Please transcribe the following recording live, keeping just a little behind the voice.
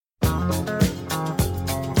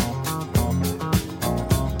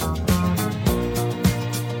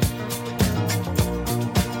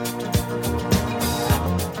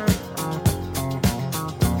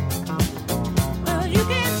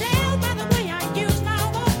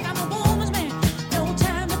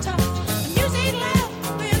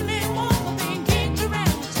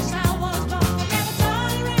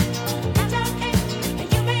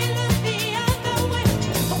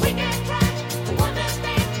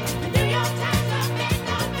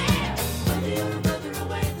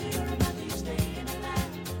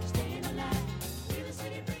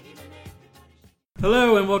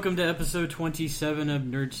Hello and welcome to episode 27 of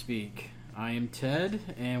Nerd Speak. I am Ted,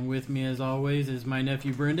 and with me as always is my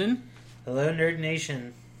nephew Brendan. Hello, Nerd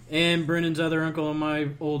Nation. And Brendan's other uncle and my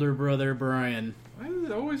older brother Brian. Why is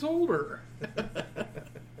it always older?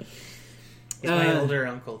 He's my older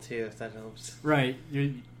uncle too, if that helps. Right.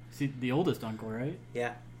 You're the oldest uncle, right?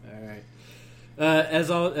 Yeah. All right.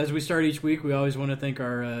 As we start each week, we always want to thank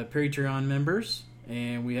our Patreon members.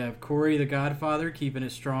 And we have Corey the Godfather keeping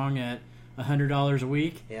it strong at $100 a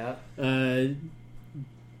week. Yeah.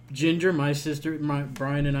 Ginger, my sister,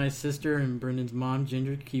 Brian and I's sister, and Brendan's mom,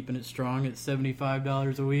 Ginger, keeping it strong at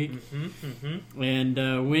 $75 a week.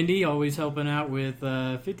 And Wendy always helping out with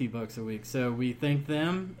 $50 a week. So we thank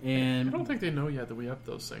them. And I don't think they know yet that we have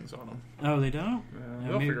those things on them. Oh, they don't?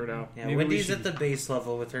 They'll figure it out. Yeah, Wendy's at the base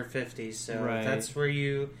level with her 50, so that's where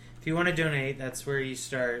if you want to donate, that's where you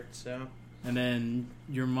start. So. And then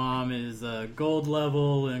your mom is gold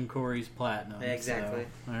level and Corey's platinum. Exactly.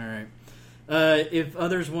 So, all right. If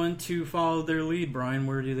others want to follow their lead, Brian,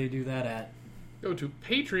 where do they do that at? Go to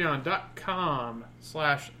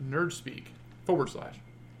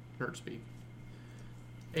patreon.com/nerdspeak.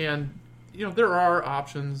 And, there are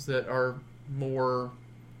options that are more,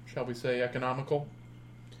 shall we say, economical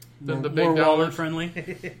than the big dollars. Friendly.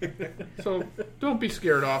 So don't be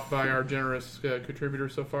scared off by our generous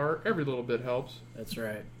contributors so far. Every little bit helps. That's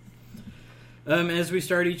right. As we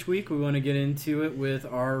start each week, we want to get into it with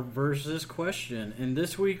our versus question. And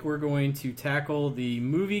this week, we're going to tackle the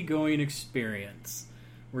movie-going experience.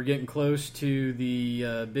 We're getting close to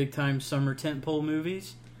the big-time summer tentpole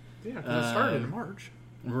movies. Yeah, because it started in March.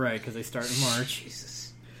 Right, because they start in March. Jesus.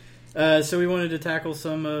 So we wanted to tackle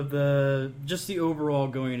some of the overall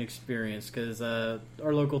going experience, because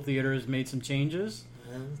our local theater has made some changes.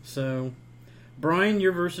 So... Brian,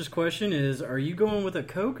 your versus question is, are you going with a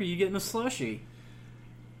Coke or are you getting a slushie?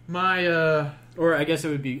 Or I guess it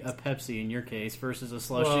would be a Pepsi in your case versus a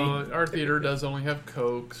slushie. Well, our theater does only have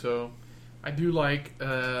Coke, so I do like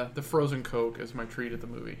the frozen Coke as my treat at the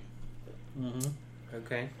movie. Mm-hmm.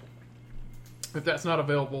 Okay. If that's not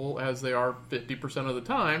available, as they are 50% of the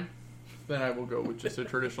time, then I will go with just a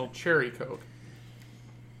traditional cherry Coke.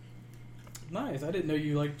 Nice. I didn't know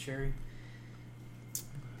you liked cherry.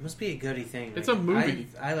 Must be a goody thing. It's a movie.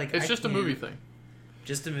 It's just a movie thing.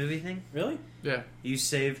 Just a movie thing? Really? Yeah. You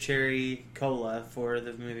save cherry cola for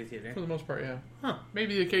the movie theater? For the most part, yeah. Huh.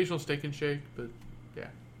 Maybe the occasional steak and shake, but yeah.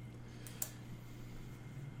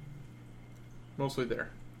 Mostly there.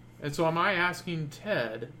 And so am I asking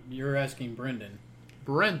Ted... You're asking Brendan.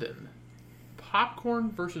 Brendan. Popcorn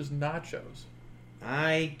versus nachos.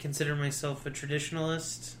 I consider myself a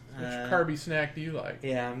traditionalist. Which carby snack do you like?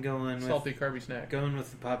 Yeah, I'm going with... Salty carby snack. Going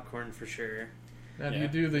with the popcorn for sure. Now, do you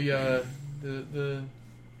do the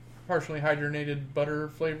partially hydrogenated butter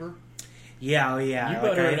flavor? Yeah, You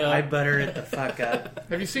butter it up. I butter it the fuck up.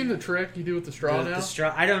 Have you seen the trick you do with the straw now? The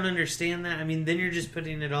straw, I don't understand that. I mean, then you're just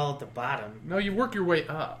putting it all at the bottom. No, you work your way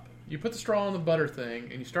up. You put the straw on the butter thing,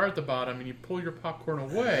 and you start at the bottom, and you pull your popcorn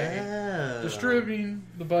away, distributing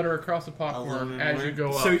the butter across the popcorn as you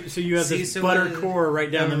go up. So you have this butter core right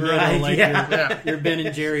down the middle, like your Ben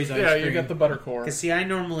and Jerry's ice cream. You got the butter core. Because, see, I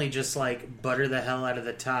normally just, butter the hell out of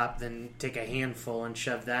the top, then take a handful and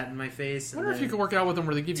shove that in my face. I wonder if you could work out with them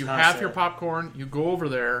where they give you half your popcorn, you go over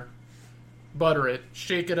there, butter it,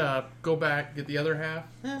 shake it up, go back, get the other half.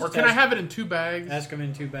 Or can I have it in 2 bags? Ask them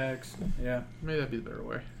in 2 bags. Yeah. Maybe that'd be the better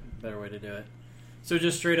way. Better way to do it. So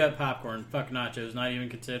just straight up popcorn. Fuck nachos, not even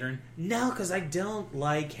considering? No, because I don't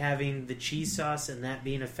like having the cheese sauce and that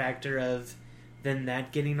being a factor of then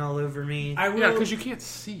that getting all over me. Yeah, because you can't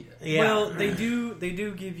see it. Yeah. Well, they do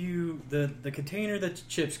give you the container that the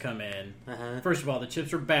chips come in. First of all, the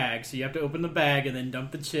chips are bagged, so you have to open the bag and then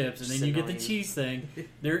dump the chips, and then you get the cheese thing.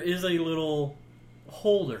 There is a little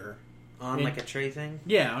holder. On like a tray thing?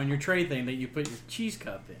 Yeah, on your tray thing that you put your cheese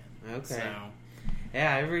cup in. Okay. So...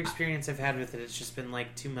 Yeah, every experience I've had with it, it's just been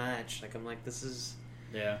too much. I'm like, this is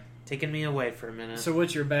taking me away for a minute. So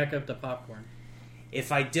what's your backup to popcorn?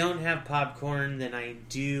 If I don't have popcorn, then I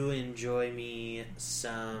do enjoy me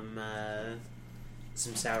some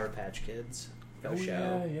Sour Patch Kids. Faux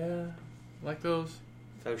show. Yeah. Like those?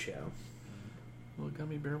 Faux show. A little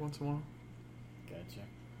gummy bear once in a while. Gotcha.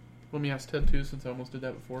 Let me ask Ted, too, since I almost did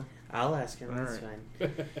that before. I'll ask him. All That's right.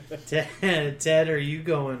 fine. Ted, are you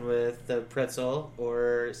going with the pretzel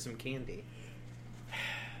or some candy?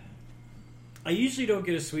 I usually don't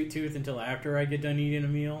get a sweet tooth until after I get done eating a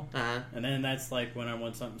meal. Uh-huh. And then that's when I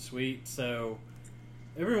want something sweet. So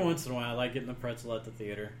every once in a while I like getting the pretzel at the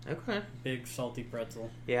theater. Okay. Big salty pretzel.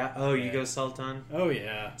 Yeah. Oh, you go salt on? Oh,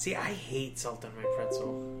 yeah. See, I hate salt on my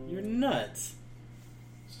pretzel. You're nuts.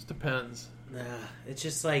 It just depends. It's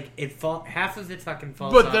just like half of it fucking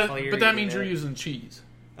falls But off while you're that eating means it. you're using cheese.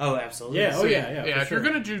 Oh, absolutely. Yeah. Oh, yeah. Yeah. For If sure. you're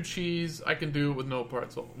gonna do cheese, I can do it with no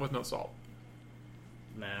pretzel, with no salt.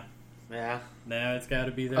 Nah. Yeah. Nah, it's got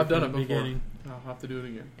to be there. I've done from it the before. beginning. I'll have to do it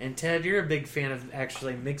again. And Ted, you're a big fan of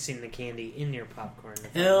actually mixing the candy in your popcorn.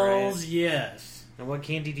 Hells right? yes. And what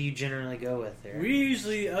candy do you generally go with there? I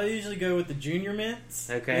usually go with the Junior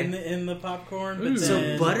Mints. Okay. In the popcorn. But Ooh. So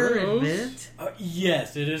then, butter and gross. mint?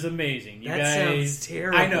 yes, it is amazing. You That guys, sounds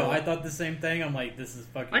terrible. I know. I thought the same thing. I'm like, this is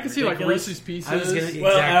fucking. I can see like ridiculous. Reese's Pieces. I was gonna-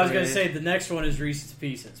 Well, I was Exactly. going to say the next one is Reese's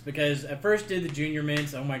Pieces because at first did the Junior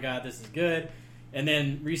Mints. Oh my god, this is good. And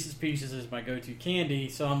then Reese's Pieces is my go-to candy.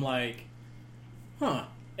 So I'm like, huh,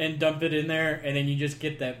 and dump it in there, and then you just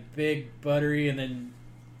get that big buttery, and then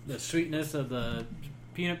the sweetness of the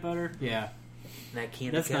peanut butter. Yeah, That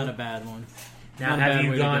candy that's coat? not a bad one. Now, not a have bad way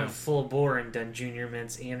you to gone go. full bore and done Junior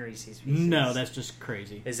Mints and Reese's Pieces? No, that's just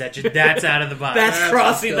crazy. Is that just that's out of the box? That's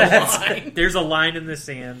crossing the line. There's a line in the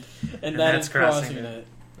sand, And that's that's crossing crossing it.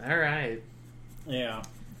 All right. Yeah.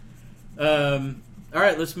 All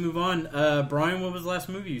right, let's move on. Brian, what was the last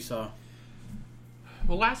movie you saw?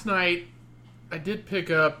 Well, last night I did pick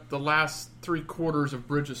up the last 3/4 of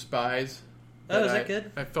Bridge of Spies. Oh, is I- that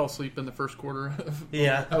good? I fell asleep in the first quarter of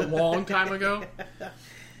Yeah. a long time ago.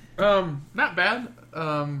 Not bad.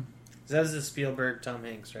 That was the Spielberg Tom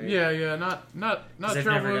Hanks, right? Yeah, not a they've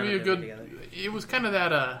terrible never done movie. a A good. movie together. It was kind of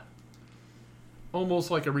that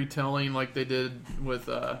almost like a retelling, like they did with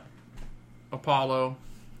Apollo,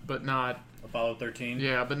 but not. Apollo 13.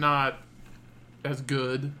 Yeah, but not as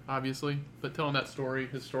good, obviously. But telling that story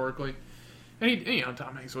historically, and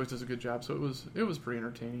Tom Hanks always does a good job. So it was pretty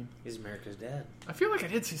entertaining. He's America's dad. I feel like I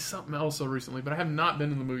did see something else though recently, but I have not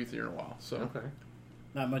been in the movie theater in a while. So Okay.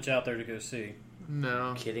 Not much out there to go see.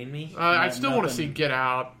 no, Kidding me? I No, still want to see nothing. Get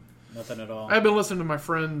Out. Nothing at all. I've been listening to my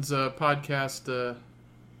friend's podcast,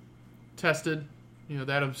 Tested.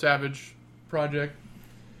 The Adam Savage project.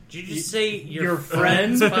 Did you just say your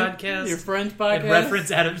friends podcast? Your friends podcast? And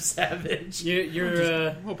reference Adam Savage? You're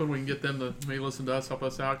I'm hoping we can get them to maybe listen to us, help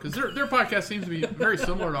us out, because their podcast seems to be very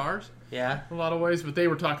similar to ours Yeah. in a lot of ways. But they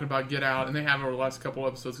were talking about Get Out, and they have over the last couple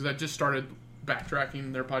episodes because I just started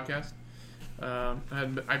backtracking their podcast.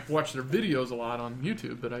 I've watched their videos a lot on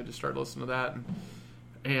YouTube, but I just started listening to that,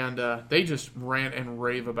 and they just rant and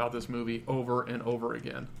rave about this movie over and over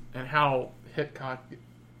again, and how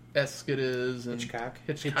Hitchcock-esque it is, and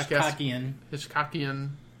Hitchcockian. Hitchcockian.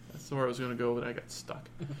 That's where I was going to go, but I got stuck.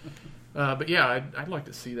 But yeah, I'd like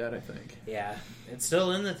to see that, I think. Yeah. It's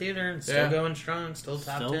still in the theater and still Yeah. going strong. Still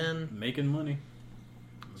top Still 10. making money.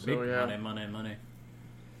 So, Big yeah. money.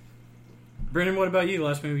 Brendan, what about you? The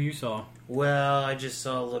last movie you saw? Well, I just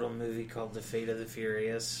saw a little movie called The Fate of the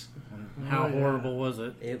Furious. How Oh, yeah. horrible was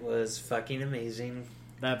it? It was fucking amazing.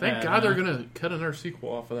 That Thank bad, God huh? they're going to cut another sequel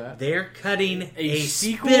off of that. They're cutting a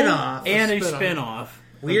sequel spin-off. and a spin-off. spin-off.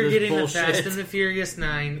 We're of this getting bullshit. a Fast and the Furious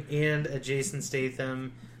 9 and a Jason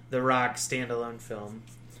Statham, The Rock standalone film.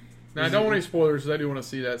 Now, I don't want any spoilers, because I do want to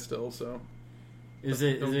see that still, so. Is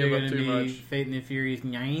it? Don't Is give there up going to too be much. Fate and the Furious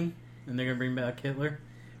 9? And they're going to bring back Hitler?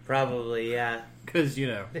 Probably, yeah. Because,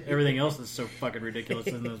 everything else is so fucking ridiculous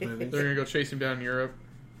in those movies. They're going to go chase him down in Europe.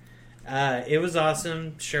 It was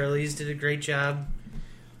awesome. Charlize did a great job.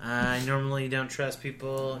 I normally don't trust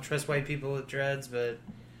white people with dreads, but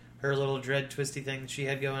her little dread twisty thing that she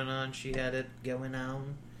had going on, she had it going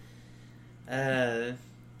on.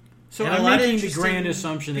 So and a I'm lot of making the interesting grand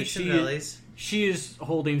assumption that peaks and valleys. she is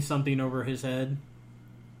holding something over his head.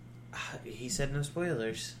 He said no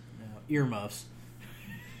spoilers. Earmuffs.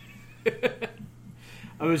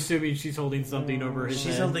 I was assuming she's holding something over his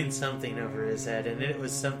head. She's holding something over his head, and it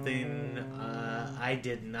was something I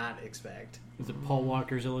did not expect. Is it Paul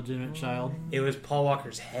Walker's illegitimate child? It was Paul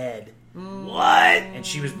Walker's head, What? and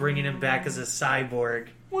she was bringing him back as a cyborg.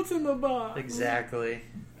 What's in the box? Exactly.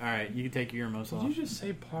 All right, you can take your earmuffs Did off. you just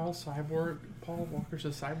say Paul Walker's a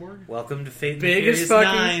cyborg? Welcome to Fate and the Biggest Furious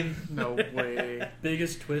fucking- 9. No way.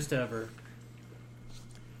 Biggest twist ever.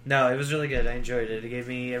 No, it was really good. I enjoyed it. It gave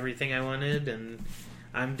me everything I wanted, and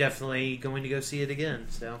I'm definitely going to go see it again.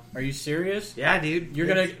 So, Are you serious? yeah, dude. You're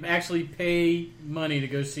going to actually pay money to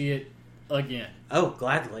go see it again? Oh,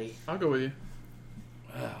 gladly. I'll go with you.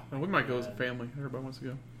 Wow. And we might go as a family. Everybody wants to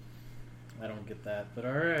go. I don't get that, but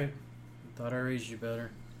all right. Thought I raised you better.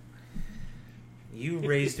 You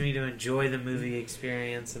raised me to enjoy the movie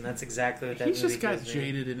experience, and that's exactly what that He's movie just got gives me.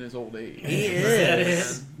 jaded in his old age. He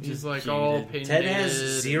is. He's Just like jaded. all opinionated. Ted has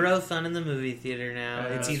zero fun in the movie theater now.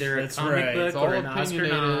 It's either a That's comic right. book It's or all an Oscar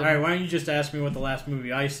opinionated. nom. All right, why don't you just ask me what the last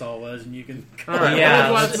movie I saw was, and you can... All right,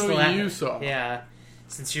 Yeah, what let's was the just last movie laugh. you saw? Yeah.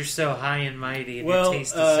 Since you're so high and mighty and Well, your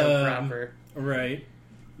taste is so proper. Right.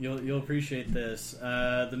 You'll appreciate this.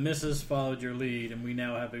 The missus followed your lead, and we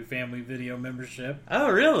now have a family video membership. Oh,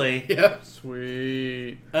 really? Yep.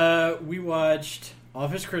 Sweet. We watched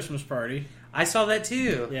Office Christmas Party. I saw that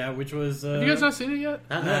too. Yeah, which was... Have you guys not seen it yet?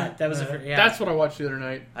 That was yeah. That's what I watched the other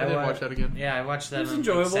night. I didn't watch that again. Yeah, I watched that It was on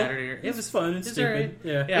enjoyable. Saturday. It was fun and it's stupid.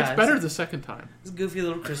 alright. Yeah. It's better the second time. It's a goofy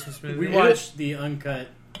little Christmas movie. We watched the uncut,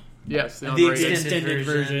 Yes, The unrated. extended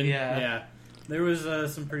version, Yeah. yeah. There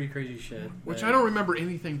was some pretty crazy shit. Which but- I don't remember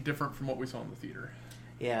anything different from what we saw in the theater.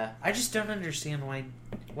 Yeah, I just don't understand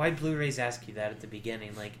why Blu-rays ask you that at the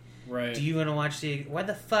beginning. Like, Right. do you want to watch the? Why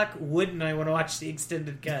the fuck wouldn't I want to watch the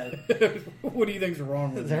extended cut? What do you think's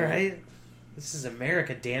wrong with Is that that? right? This is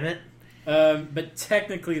America, damn it. But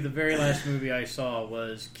technically, the very last movie I saw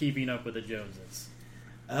was Keeping Up with the Joneses.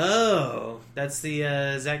 Oh, that's the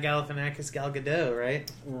Zach Galifianakis Gal Gadot, right?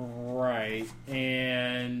 Right.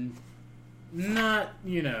 And not,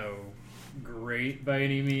 great by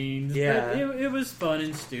any means. Yeah. But it was fun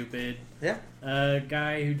and stupid. Yeah.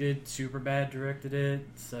 Guy who did Superbad directed it,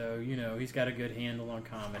 so, he's got a good handle on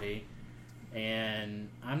comedy. And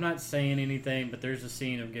I'm not saying anything, but there's a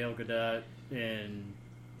scene of Gal Gadot in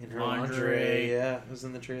her lingerie. Yeah, it was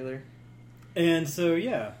in the trailer. And so,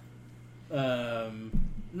 yeah.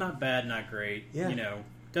 Not bad, not great. Yeah.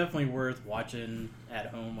 Definitely worth watching at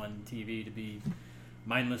home on TV to be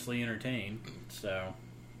mindlessly entertained. So,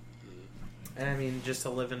 And I mean, just to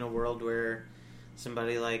live in a world where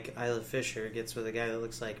somebody like Isla Fisher gets with a guy that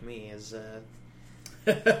looks like me is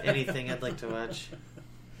anything I'd like to watch.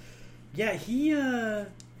 yeah, he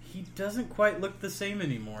doesn't quite look the same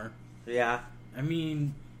anymore. Yeah. I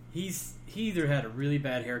mean, he either had a really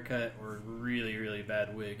bad haircut or a really, really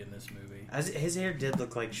bad wig in this movie. His hair did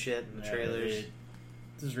look like shit in the trailers.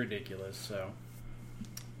 This is ridiculous, so.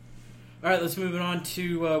 All right, let's move on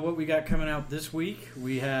to what we got coming out this week.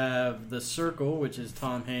 We have The Circle, which is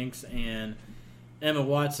Tom Hanks and Emma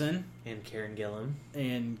Watson. And Karen Gillan.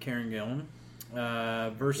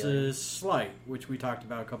 Versus Slight, which we talked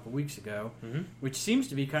about a couple weeks ago, Mm-hmm. which seems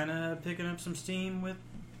to be kind of picking up some steam with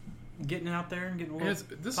getting out there and getting more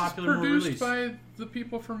This popular, is more produced release. by the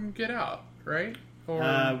people from Get Out, right? Or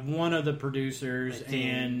One of the producers I think-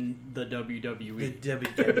 and the WWE. The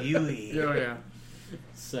WWE. oh yeah.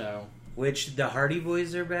 So, Which the Hardy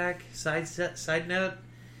Boys are back. Side note.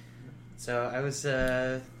 So I was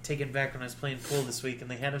taken back when I was playing pool this week, and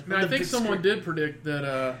they had a. Now I think someone did predict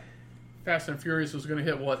that Fast and Furious was going to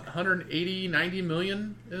hit 180, 90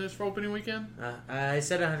 million in this opening weekend. I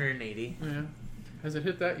said 180. Yeah. Has it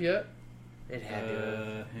hit that yet? It had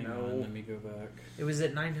to. hang no. on, let me go back. It was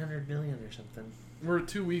at 900 million or something. We're at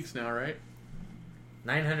 2 weeks now, right?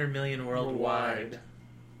 900 million worldwide.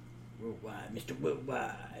 Worldwide, Mr.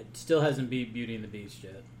 Worldwide. Still hasn't beat Beauty and the Beast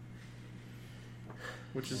yet.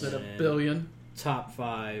 Which is at And $1 billion. Top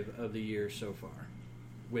 5 of the year so far.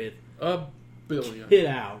 With $1 billion. Get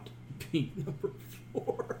Out being number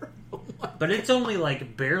 4. Oh my But it's only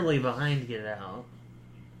like barely behind Get Out.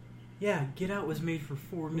 Yeah, Get Out was made for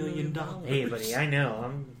 $4 million. Hey, buddy, I know.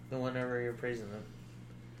 I'm the one over here praising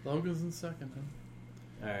it. Logan's in second,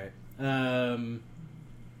 huh? Alright.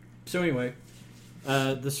 So anyway,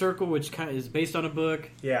 The Circle, which kind of is based on a book,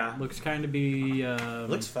 Yeah. looks kind of be...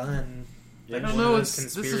 Looks fun. I Like don't one of know. those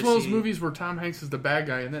This is one of those conspiracy- movies where Tom Hanks is the bad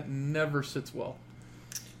guy, and that never sits well.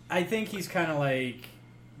 I think he's kind of like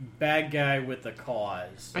bad guy with a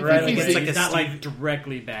cause. I Right? think Like, he's he's like a not Steve- like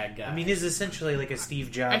directly bad guy. I mean, he's essentially like a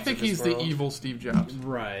Steve Jobs. I think of this he's the world. evil Steve Jobs.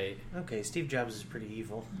 right. Okay, Steve Jobs is pretty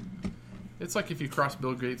evil. It's like if you cross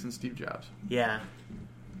Bill Gates and Steve Jobs. Yeah.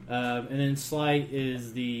 And then Slight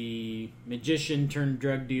is the magician turned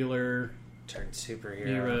drug dealer Turned superhero.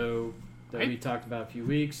 hero that we talked about a few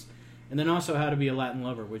weeks. And then also How to Be a Latin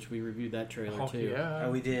Lover, which we reviewed that trailer Oh, too. yeah.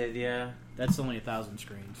 Oh, we did, yeah. That's only 1,000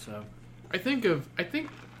 screens, so I think The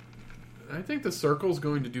Circle's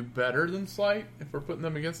going to do better than Slight if we're putting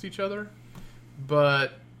them against each other.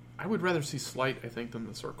 But I would rather see Slight, I think, than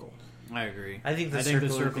The Circle. I agree. I think the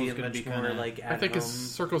Circle's circle would be gonna much be more kinda- like at I think The home.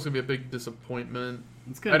 Circle's going to be a big disappointment.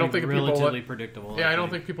 It's going I to don't be think people relatively predictable. Yeah, I don't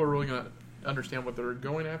think people are really going to understand what they're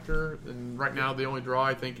going after. And right now, the only draw,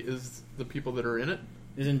 I think, is the people that are in it.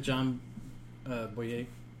 Isn't John Boyega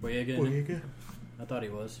in it? I thought he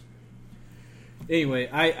was. Anyway,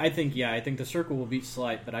 I think The Circle will beat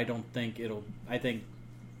Slight, but I don't think it'll... I think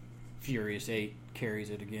Furious 8 carries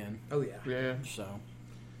it again. Oh, yeah. Yeah. So,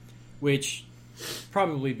 which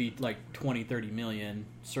probably be like 20, 30 million.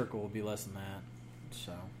 Circle will be less than that.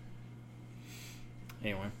 So,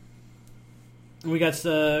 anyway, we got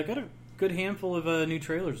a good handful of new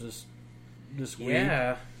trailers this week.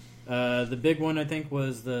 Yeah. The big one, I think,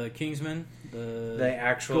 was the Kingsman. The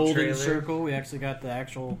actual Golden trailer. Circle. We actually got the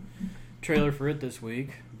actual trailer for it this week.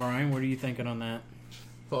 Brian, what are you thinking on that?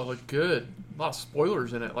 Thought it looked good. A lot of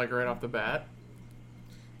spoilers in it, like right off the bat.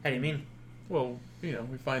 How do you mean? Well, we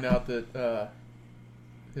find out that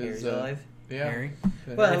Harry's alive? Yeah. Harry?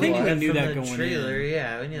 Well, I think we we knew knew from that the going trailer. in.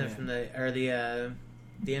 Yeah, we knew that Yeah. from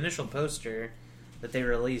the initial poster that they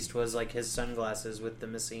released was like his sunglasses with the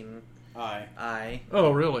missing eye.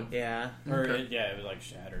 Oh, really? Yeah, Okay. It was like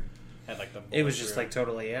shattered. Had like the. it was just like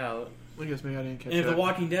totally out. I guess maybe I didn't catch And if that. The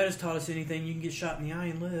Walking Dead has taught us anything, you can get shot in the eye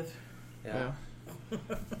and live. Yeah.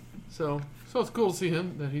 So it's cool to see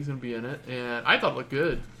him, that he's going to be in it. And I thought it looked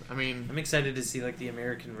good. I mean, I'm excited to see like the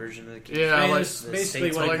American version of the Kingsman. Yeah, And like it's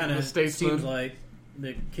basically what like it kind the of Statesman. seems like.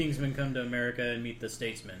 The Kingsmen come to America and meet the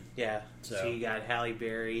Statesmen. Yeah. So- So you got Halle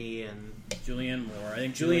Berry and Julianne Moore. I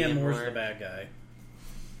think Julianne Julianne Moore's Moore. the bad guy.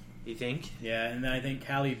 you think? Yeah, and then I think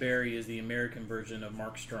Halle Berry is the American version of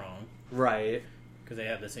Mark Strong Right. because they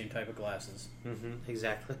have the same type of glasses. Mm-hmm.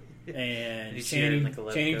 Exactly. And You see her in, Channing, like, a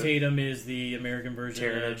lab Channing coat. Tatum is the American version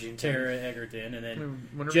Tara of Egerton. Tara Egerton, and then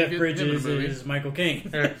whenever Jeff you get him in a Bridges movie. is Michael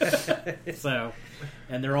Caine. So,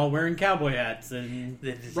 and they're all wearing cowboy hats and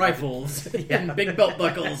rifles Yeah. and big belt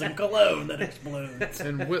buckles and cologne that explodes.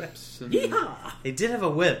 and whips. And Yeehaw! They did have a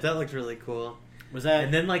whip. That looked really cool. Was that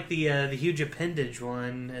And then like the huge appendage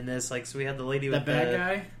one, and this like so we had the lady that with bad the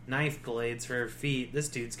guy? knife blades for her feet. This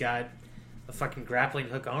dude's got a fucking grappling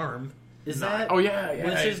hook arm. Is No. that? Oh, yeah.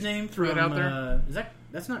 What's his name? Threw it From, out there. Is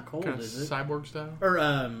that's not cold? Kind of Is it? cyborg style. Or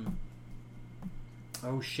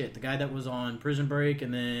oh shit, the guy that was on Prison Break,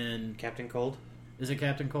 and then Captain Cold. is it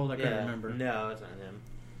Captain Cold? I can't remember. No, it's not him.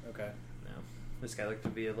 Okay. No, this guy looked to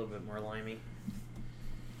be a little bit more limey.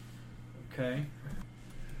 Okay.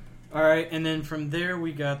 All right, and then from there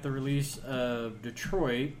we got the release of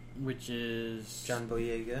Detroit, which is John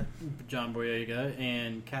Boyega. John Boyega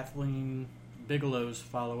and Kathleen Bigelow's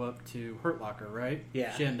follow-up to Hurt Locker, right?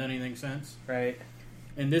 Yeah. She hadn't done anything since. Right.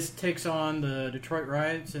 And this takes on the Detroit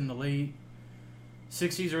riots in the late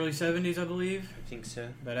 60s, early 70s, I believe, I think so.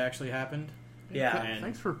 that actually happened. Yeah. And-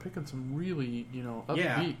 Thanks for picking some really, upbeat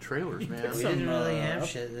Yeah. trailers, man. We didn't really have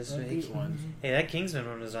shit this upbeat week. ones. Hey, that Kingsman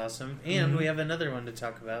one was awesome, and Mhm. we have another one to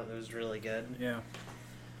talk about that was really good. Yeah.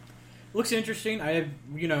 Looks interesting.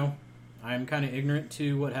 I'm kind of ignorant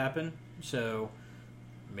to what happened, so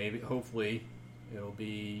hopefully, it'll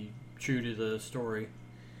be true to the story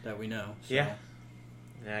that we know. So, Yeah.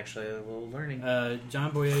 Actually, a little learning.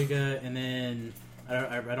 John Boyega, and then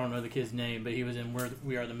I don't know the kid's name, but he was in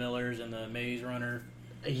We Are the Millers and the Maze Runner.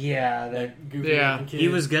 Yeah, That goofy Yeah. looking kid. he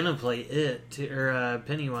was gonna play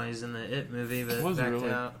Pennywise in the It movie, but Was he backed really?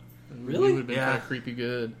 out. Really? He would have been Yeah. kind of creepy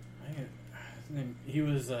good. He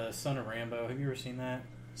was son of Rambo. Have you ever seen that?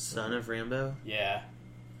 Son of Rambo. Yeah.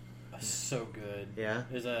 So good. Yeah.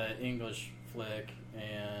 It's an English flick,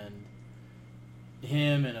 and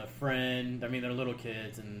him and a friend, they're little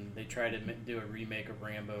kids, and they try to do a remake of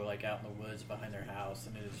Rambo, like out in the woods behind their house,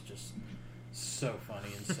 and it is just so funny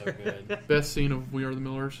and so good. Best scene of We Are the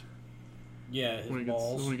Millers Yeah, his when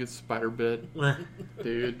balls. he gets spider bit.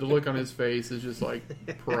 Dude, the look on his face is just like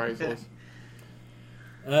priceless.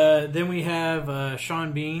 Then we have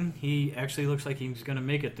Sean Bean. He actually looks like he's going to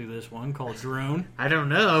make it through this one, called Drone. I don't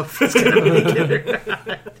know if it's gonna make it or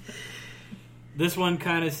not. This one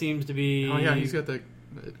kind of seems to be... Oh yeah, he's got the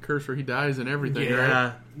curse where he dies and everything. Right?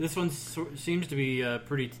 Yeah. This one seems to be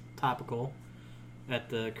pretty topical at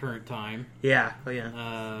the current time. Yeah. Oh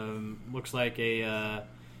yeah. Looks like a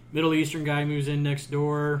Middle Eastern guy moves in next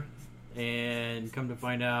door, and come to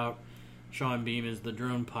find out, Sean Bean is the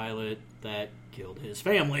drone pilot that killed his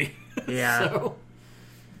family. Yeah. So,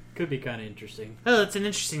 could be kind of interesting. Oh, it's an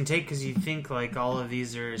interesting take because you think like all of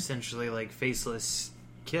these are essentially like faceless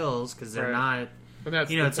kills because they're Right. not. And that's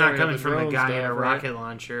the It's not point of coming the from a drone guy in stuff, a right? rocket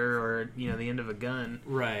launcher or the end of a gun.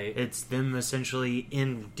 Right. It's them essentially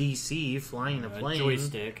in DC flying a plane.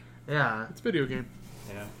 Joystick. Yeah. It's a video game.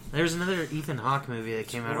 Yeah. There's another Ethan Hawke movie that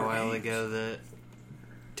came out a while ago that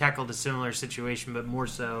tackled a similar situation, but more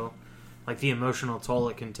so like the emotional toll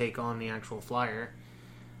it can take on the actual flyer.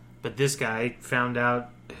 But this guy found out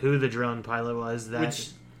who the drone pilot was.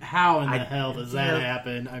 How in the I- hell does that yeah.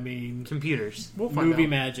 happen? Computers. We'll find Movie out.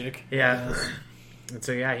 magic. Yeah. And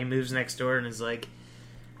so he moves next door and is like,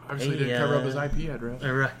 Obviously, Hey, didn't cover up his IP address.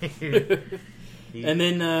 all right. And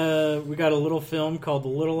then we got a little film called The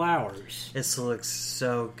Little Hours. This looks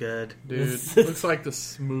so good. Dude, looks like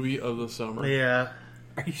the movie of the summer. Yeah.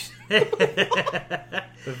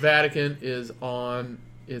 The Vatican is on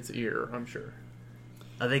its ear, I'm sure.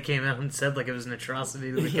 They came out and said like it was an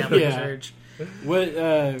atrocity to the Catholic Yeah. Church. What?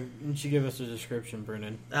 Why don't you give us a description,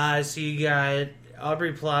 Brendan? So you got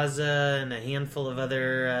Aubrey Plaza and a handful of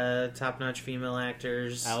other top-notch female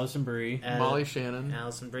actors. Allison Brie, Molly Shannon.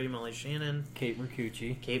 Allison Brie, Molly Shannon. Kate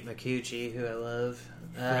Mercucci, Kate Micucci, who I love.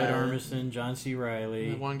 Fred Armisen, John C.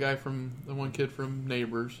 Reilly, The one kid from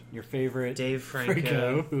Neighbors. your favorite Dave Franco,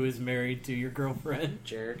 Franco. who is married to your girlfriend.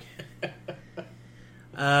 Jerk.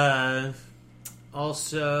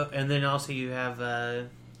 Also you have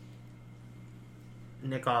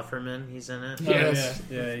Nick Offerman. He's in it. Yes.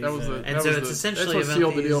 yeah, That was he's, the. And that so was it's the- essentially that's what about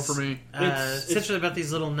sealed the deal these- for me. Essentially about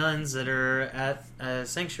these little nuns that are at a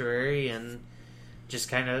sanctuary and just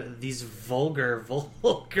kind of these vulgar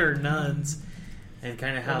nuns, and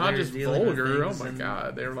kind of how Well, not they're just dealing with vulgar. Oh things my and-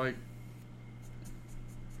 god, they're like.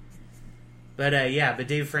 But but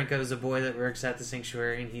Dave Franco is a boy that works at the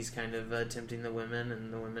sanctuary, and he's kind of tempting the women,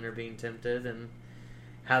 and the women are being tempted, and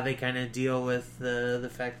how they kind of deal with the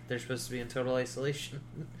fact that they're supposed to be in total isolation.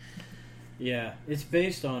 yeah, it's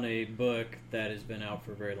based on a book that has been out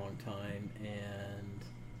for a very long time, and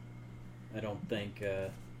I don't think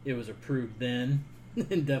it was approved then,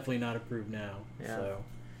 and definitely not approved now. Yeah. So,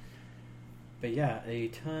 but yeah, a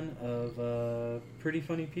ton of pretty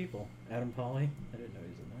funny people. Adam Pally, I didn't know he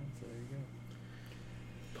was in that. So there you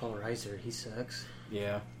go. Paul Reiser, he sucks.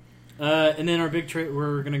 Yeah. And then our big trip,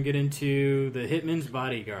 we're going to get into The Hitman's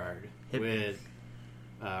Bodyguard with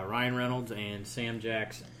Ryan Reynolds and Sam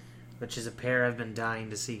Jackson. Which is a pair I've been dying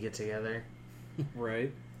to see get together.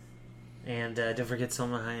 Right. And don't forget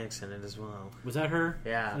Salma Hayek's in it as well. Was that her?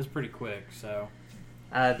 Yeah. That was pretty quick, so.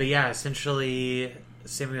 But yeah, essentially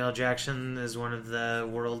Samuel L. Jackson is one of the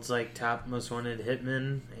world's top most wanted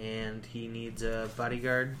hitmen, and he needs a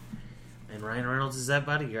bodyguard, and Ryan Reynolds is that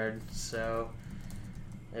bodyguard. So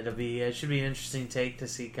it should be an interesting take to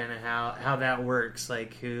see kind of how that works,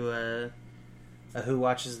 like who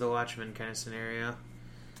watches the Watchmen kind of scenario.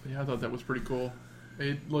 Yeah, I thought that was pretty cool.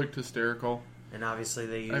 It looked hysterical. And obviously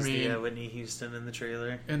they used the Whitney Houston in the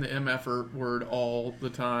trailer. And the MF word all the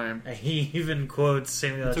time. He even quotes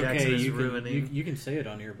Samuel L. It's Jackson okay, as you ruining. can, you can say it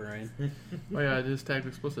on here, Brian. Oh yeah, it is tagged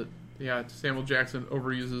explicit. Yeah, Samuel Jackson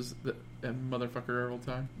overuses the motherfucker all the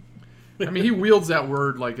time. I mean, he wields that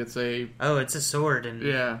word like it's a... Oh, it's a sword. And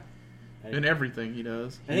Yeah. In everything he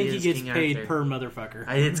does. I think he is gets King paid Arthur. per motherfucker.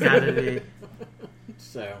 It's gotta be.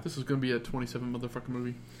 So. This is going to be a 27 motherfucker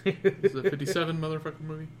movie. This is a 57 motherfucker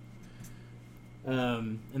movie.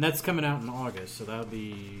 And that's coming out in August, so that'll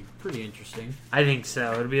be pretty interesting. I think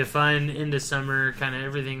so. It'll be a fun into summer. Kind of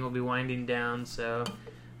everything will be winding down, so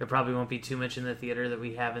there probably won't be too much in the theater that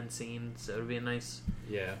we haven't seen. So it'll be a nice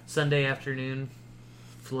Yeah. Sunday afternoon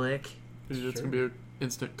flick. It's Sure. going to be an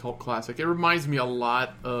instant cult classic. It reminds me a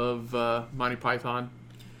lot of Monty Python.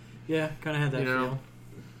 Yeah, kind of had that You know. feel.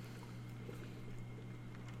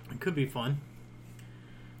 It could be fun.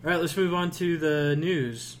 All right, let's move on to the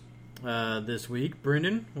news this week.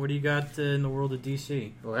 Brendan, what do you got in the world of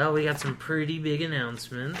DC? Well, we got some pretty big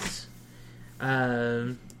announcements.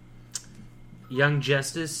 Young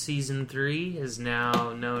Justice Season 3 is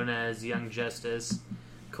now known as Young Justice: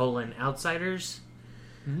 Outsiders.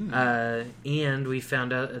 And we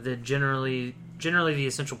found out that generally the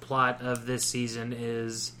essential plot of this season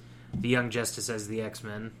is the Young Justice as the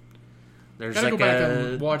X-Men. There's Gotta like go back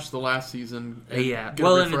and watch the last season. And yeah, get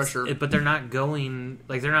well, a and refresher. but they're not going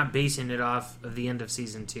they're not basing it off of the end of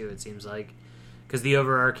season 2. It seems like, because the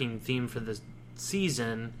overarching theme for the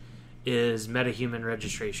season is metahuman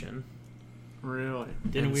registration Really?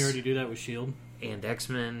 Didn't we already do that with S.H.I.E.L.D.? and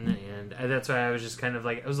X-Men, and that's why I was just kind of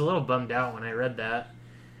I was a little bummed out when I read that.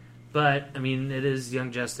 But I mean, it is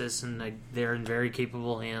Young Justice, and they're in very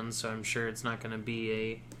capable hands, so I'm sure it's not going to be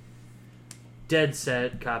a dead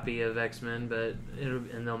set copy of X-Men,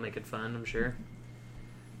 and they'll make it fun, I'm sure.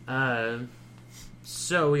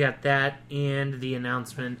 So we got that, and the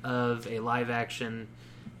announcement of a live-action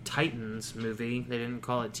Titans movie. They didn't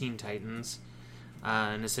call it Teen Titans,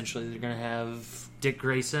 and essentially they're going to have Dick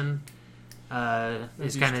Grayson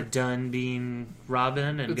is kind of done being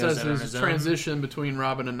Robin and It goes says out on there's his a own. transition between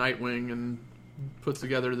Robin and Nightwing and puts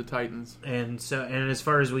together the Titans. And as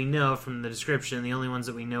far as we know from the description, the only ones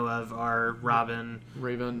that we know of are Robin,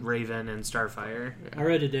 Raven. and Starfire. I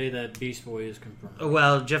read today that Beast Boy is confirmed.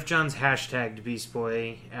 Well, Jeff Johns hashtagged Beast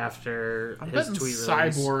Boy after I'm his betting tweet release.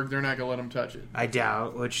 Cyborg, they're not going to let him touch it. I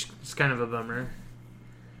doubt, which is kind of a bummer.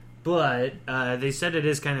 But they said it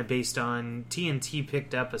is kind of based on TNT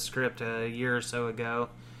picked up a script a year or so ago,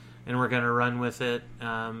 and we're going to run with it.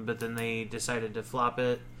 But then they decided to flop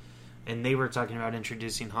it, and they were talking about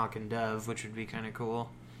introducing Hawk and Dove, which would be kind of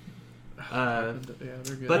cool. Yeah,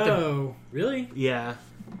 they're good. But Oh, really? yeah,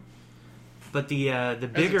 But the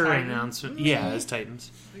bigger Titan? announcement, yeah, as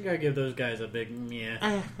Titans. You gotta give those guys a big yeah.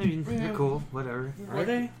 I mean, they're cool. Whatever. Are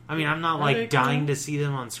they? I mean, I'm not Are they like dying cool? to see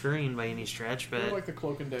them on screen by any stretch, They're but like the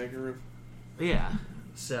Cloak and Dagger. yeah.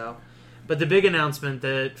 So, but the big announcement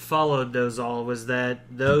that followed those all was that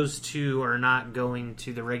those two are not going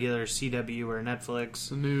to the regular CW or Netflix,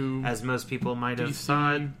 The new as most people might have DC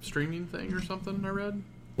thought. streaming thing or something I read.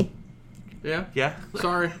 Yeah? Yeah.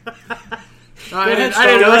 Sorry. Go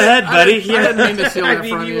ahead, buddy. I didn't mean to steal I that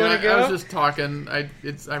mean, from you you. wanna I go? was just talking. I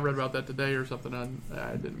read about that today or something.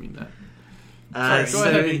 I didn't mean that. Sorry, So-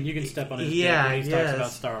 go ahead. You can step on his yeah, dick when he yes. talks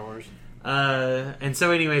about Star Wars. And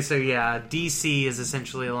so anyway, so yeah, DC is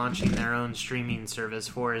essentially launching their own streaming service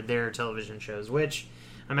for their television shows, which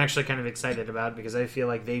I'm actually kind of excited about because I feel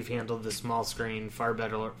like they've handled the small screen far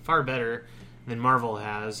better than Marvel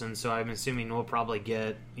has, and so I'm assuming we'll probably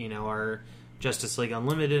get, our Justice League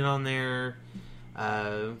Unlimited on there.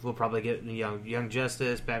 We'll probably get Young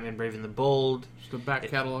Justice, Batman Brave and the Bold. Just the back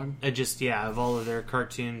catalog. Of all of their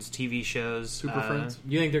cartoons, TV shows. Super Friends.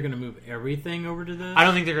 You think they're gonna move everything over to this? I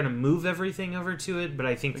don't think they're going to move everything over to it, but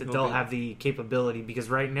I think that they'll they'll have the capability because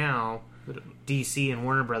right now DC and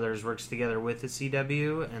Warner Brothers works together with the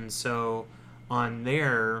CW, and so on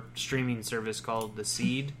their streaming service called The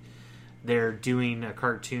Seed, they're doing a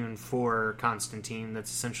cartoon for Constantine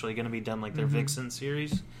that's essentially going to be done like their Vixen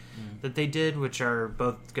series that they did, which are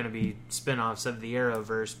both going to be spin-offs of the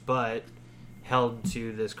Arrowverse, but held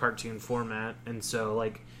to this cartoon format. And so,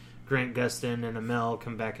 like, Grant Gustin and Amel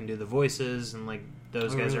come back and do the voices, and, like,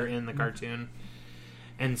 those guys are in the cartoon.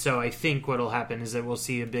 And so I think what'll happen is that we'll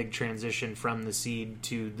see a big transition from The Seed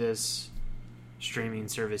to this streaming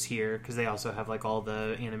service here, because they also have, like, all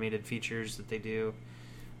the animated features that they do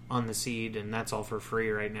on The Seed, and that's all for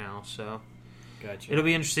free right now, so... Gotcha. It'll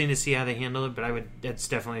be interesting to see how they handle it, but it's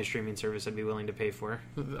definitely a streaming service I'd be willing to pay for.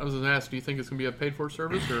 I was going to ask, do you think it's going to be a paid-for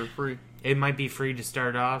service or free? It might be free to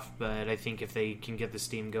start off, but I think if they can get the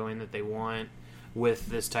steam going that they want with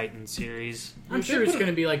this Titan series, I'm sure it's going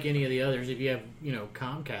to be like any of the others. If you have,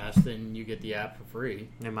 Comcast, then you get the app for free.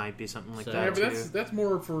 it might be something like So- Yeah, that but too. that's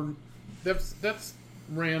more for... That's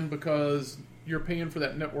ran because you're paying for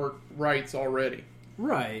that network rights already.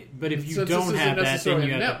 Right, but if you Since don't this isn't have that, then necessarily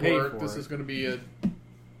you a have to pay network, for this it. is going to be a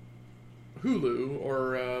Hulu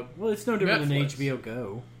or Well, it's no different than Netflix. HBO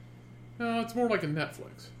Go. no, it's more like a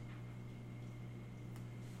Netflix.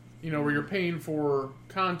 Where you're paying for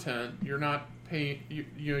content, you're not paying.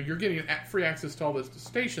 You're getting free access to all the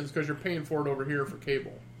stations because you're paying for it over here for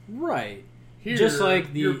cable. Right. Here, Just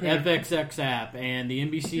like the you're paying- FXX app and the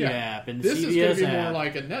NBC app and the This is going CBS to be app. more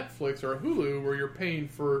like a Netflix or a Hulu where you're paying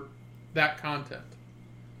for that content.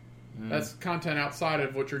 That's content outside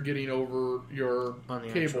of what you're getting over your on the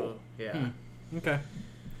cable. actual, yeah. Okay.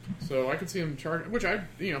 So I can see them charging, which if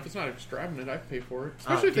it's not extravagant, I'd pay for it.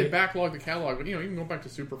 Especially if they dude. backlog the catalog. But you can go back to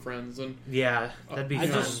Super Friends and Yeah, that'd be I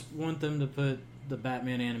fun. just want them to put the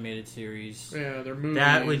Batman animated series. yeah, their movies.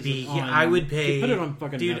 That would be. on- I would pay. put it on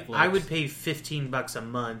fucking dude. Netflix. I would pay $15 a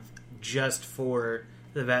month just for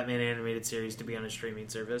the Batman animated series to be on a streaming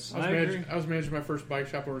service. I agree. I was managing my first bike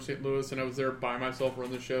shop over St. Louis, and I was there by myself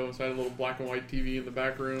running the show. So I had a little black and white TV in the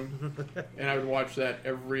back room, and I would watch that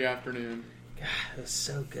every afternoon. God, it was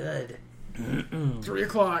so good. 3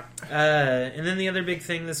 o'clock. And then the other big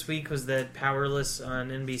thing this week was that Powerless on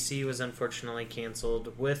NBC was unfortunately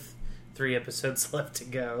canceled with 3 episodes left to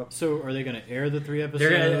go. So, are they going to air the 3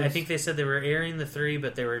 episodes? I think they said they were airing the 3,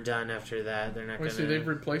 but they were done after that. They're not Well, going see, they've to.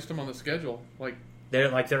 replaced them on the schedule.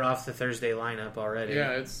 They're off the Thursday lineup already.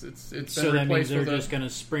 Yeah, it's been So that means replaced they're with just going to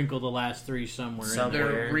sprinkle the last 3 somewhere. in Somewhere.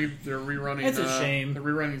 there. They're rerunning. It's a shame. They're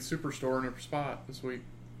rerunning Superstore in a spot this week.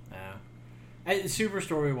 Yeah.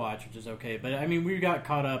 Superstore we watch, which is okay, but I mean, we got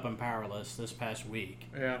caught up on Powerless this past week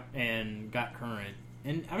Yeah. and got current,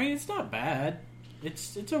 and I mean, it's not bad.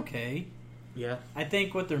 It's okay. Yeah. I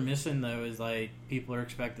think what they're missing though is like people are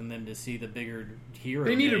expecting them to see the bigger hero.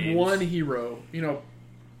 They needed names. one hero,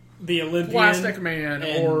 the Olympian Plastic Man,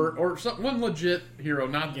 and- or one legit hero,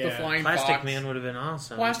 not the Yeah. Flying Plastic Fox. Man would have been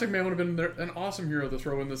awesome. Plastic Man would have been an awesome hero to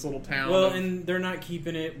throw in this little town. Well, and they're not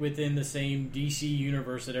keeping it within the same DC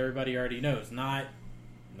universe that everybody already knows. Not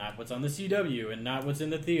what's on the CW and not what's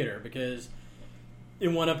in the theater, because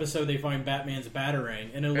in one episode they find Batman's Batarang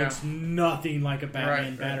and it looks nothing like a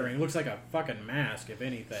Batman Right. Batarang. It looks like a fucking mask, if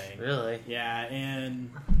anything. Really? Yeah, and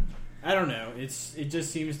I don't know. It just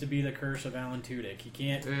seems to be the curse of Alan Tudyk. He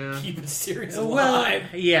can't keep a series alive.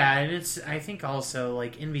 Well, yeah, and I think also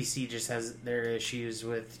like NBC just has their issues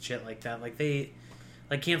with shit like that. Like they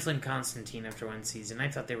canceling Constantine after one season. I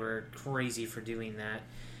thought they were crazy for doing that.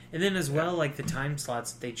 And then as well, like the time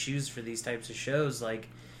slots that they choose for these types of shows, like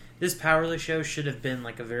this Powerless show should have been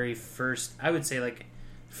like a very first, I would say like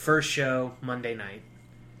first show Monday night.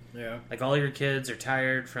 Yeah. Like all your kids are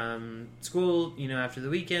tired from school, after the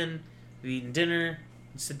weekend, you've eaten dinner,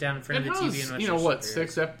 you sit down in front of the TV and watch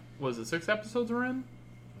was it 6 episodes we're in?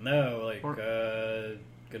 No,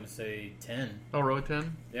 gonna say 10. Oh, really,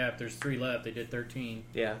 10? Yeah, if there's 3 left, they did 13.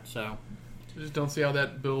 Yeah. So I just don't see how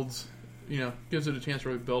that builds, gives it a chance to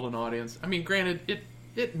really build an audience. I mean, granted,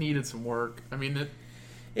 it needed some work. I mean,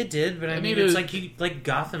 it did, but it's like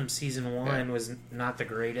Gotham season 1 was not the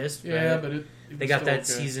greatest. Yeah, but they got that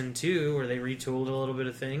season 2 where they retooled a little bit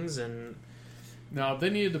of things, and no, they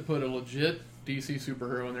needed to put a legit DC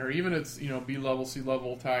superhero in there, even it's B-level,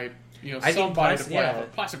 C-level type. Somebody to play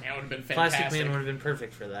off. Plastic Man would have been fantastic. Plastic Man would have been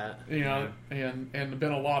perfect for that. And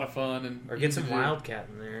been a lot of fun. Or get some Wildcat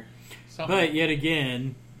in there. But yet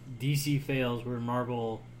again, DC fails where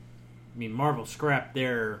Marvel scrapped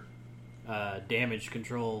their damage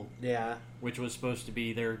control, which was supposed to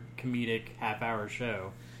be their comedic half-hour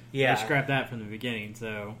show. Yeah, they scrapped that from the beginning.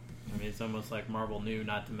 So it's almost like Marvel knew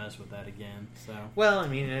not to mess with that again. So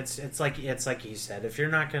it's like you said, if you're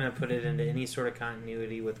not going to put it into any sort of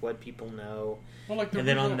continuity with what people know, and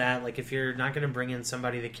then on that, like if you're not going to bring in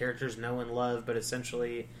somebody the characters know and love, but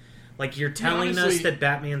essentially. Like, you're telling us that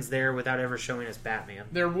Batman's there without ever showing us Batman.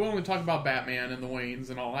 They're willing to talk about Batman and the Waynes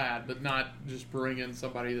and all that, but not just bring in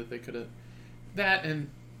somebody that they could have... That, and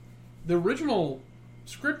the original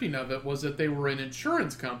scripting of it was that they were an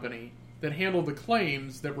insurance company that handled the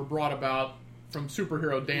claims that were brought about from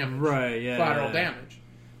superhero damage. Right, yeah. Collateral damage.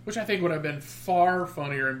 Which I think would have been far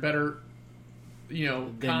funnier and better,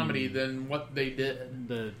 comedy than what they did.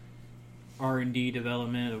 The R&D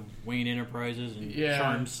development of Wayne Enterprises and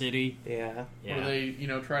Charm City. Yeah. Where they,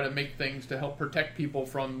 try to make things to help protect people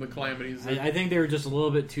from the calamities. I think they were just a little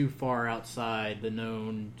bit too far outside the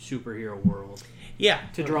known superhero world. Yeah.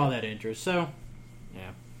 To draw that interest. So, yeah.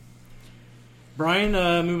 Brian,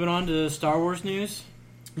 moving on to Star Wars news.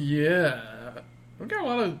 Yeah. We've got a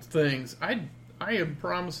lot of things. I am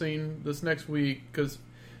promising this next week, because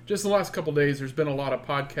just the last couple days, there's been a lot of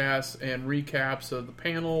podcasts and recaps of the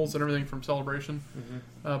panels and everything from Celebration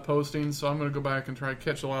postings. So I'm going to go back and try to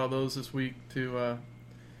catch a lot of those this week to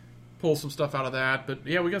pull some stuff out of that. But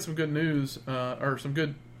yeah, we got some good news, or some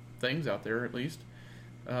good things out there at least.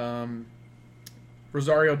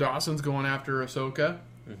 Rosario Dawson's going after Ahsoka.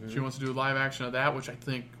 She wants to do a live action of that, which I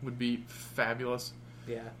think would be fabulous.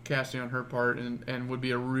 Yeah, casting on her part, and would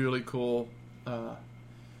be a really cool.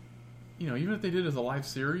 Even if they did it as a live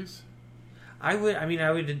series, I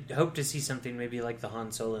would hope to see something maybe like the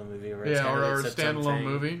Han Solo movie, or a standalone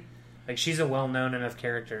movie. Like, she's a well-known enough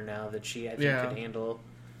character now that I think could handle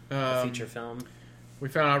a feature film. We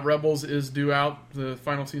found out Rebels is due out. The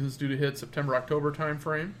final season's due to hit September-October time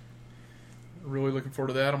frame. Really looking forward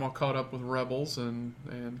to that. I'm all caught up with Rebels and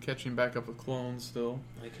catching back up with Clones still.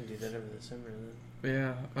 I can do that over the summer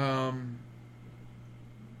then. Yeah.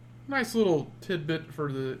 Nice little tidbit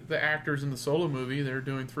for the actors in the Solo movie. They're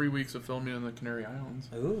doing 3 weeks of filming in the Canary Islands.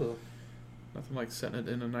 Ooh. Nothing like setting it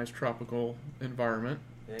in a nice tropical environment.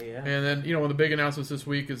 Yeah. And then, one of the big announcements this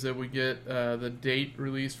week is that we get the date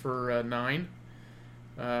released for 9.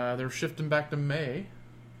 They're shifting back to May.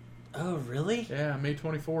 Oh, really? Yeah, May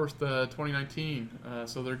 24th, 2019.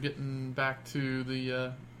 So they're getting back to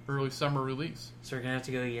the early summer release. So we're going to have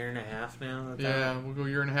to go a year and a half now? Yeah, we'll go a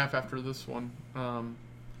year and a half after this one.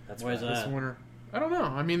 That's why is that? This winter. I don't know.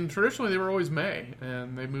 I mean, traditionally they were always May,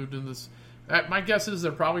 and they moved in this. My guess is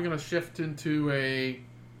they're probably going to shift into a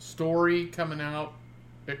story coming out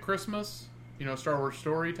at Christmas. Star Wars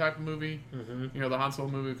story type of movie. Mm-hmm. The Han Solo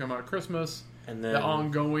movie will come out at Christmas. And then the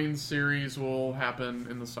ongoing series will happen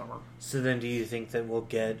in the summer. So then do you think that we'll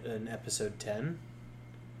get an episode 10?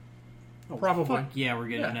 Oh, probably. Fuck yeah, we're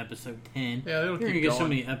getting an episode 10. Yeah, you're going to get so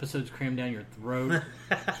many episodes crammed down your throat.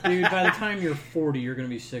 Dude, by the time you're 40, you're going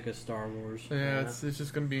to be sick of Star Wars. Yeah, it's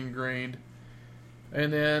just going to be ingrained.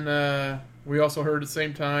 And then we also heard at the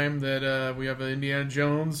same time that we have an Indiana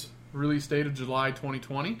Jones release date of July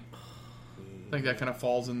 2020. I think that kind of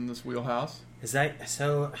falls in this wheelhouse. Is that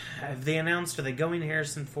so? Have they announced? Are they going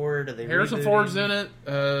Harrison Ford? Are they Harrison rebooting? Ford's in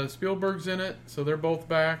it. Spielberg's in it, so they're both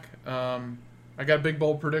back. I got a big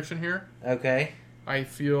bold prediction here. Okay. I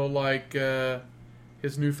feel like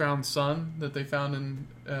his newfound son that they found in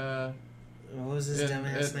what was his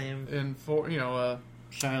dumbass name? Shia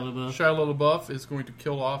LaBeouf. Shia LaBeouf is going to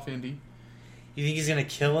kill off Indy. You think he's going to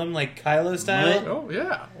kill him like Kylo style? Oh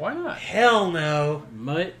yeah, why not? Hell no.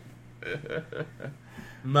 Mutt.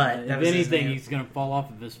 Mutt. If anything, he's going to fall off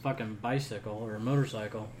of his fucking bicycle or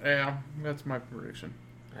motorcycle. Yeah, that's my prediction.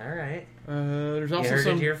 All right. There's you also heard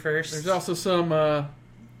some it here first. There's also some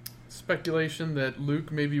speculation that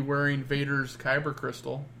Luke may be wearing Vader's kyber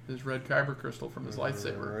crystal, his red kyber crystal from his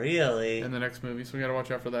lightsaber. Really? In the next movie, so we got to watch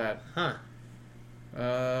out for that. Huh.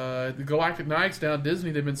 The Galactic Nights down at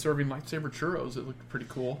Disney, they've been serving lightsaber churros. It looked pretty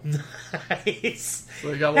cool. Nice. So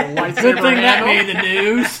they got a little lightsaber Good thing that handle. made the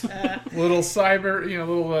news. Little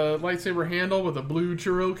lightsaber handle with a blue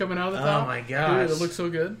churro coming out of the top. Oh my gosh. Dude, it looks so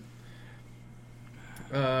good.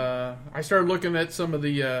 I started looking at some of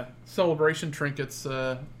the celebration trinkets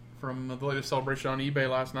from the latest celebration on eBay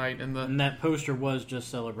last night, and And that poster was just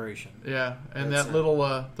Celebration. and That's that little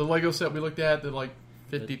the Lego set we looked at, the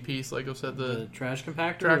 50-piece Lego set, The trash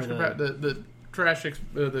compactor?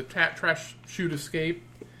 the trash chute escape,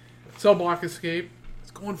 cell block escape.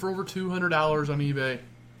 It's going for over $200 on eBay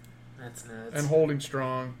That's nuts. and holding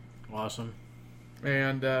strong. Awesome.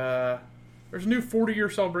 And there's a new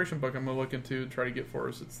 40-year celebration book I'm going to look into and try to get for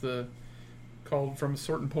us. It's called From a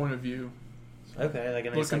Certain Point of View. Okay, like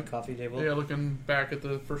a nice like, coffee table. Yeah, looking back at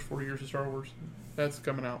the first 40 years of Star Wars. That's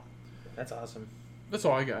coming out. That's awesome. That's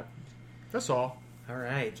all I got. That's all. All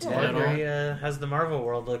right. all I Ted, how's the Marvel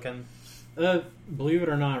world looking? Believe it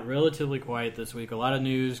or not, relatively quiet this week. A lot of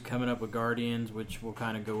news coming up with Guardians, which we'll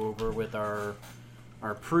kind of go over with our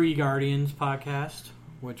pre-Guardians podcast,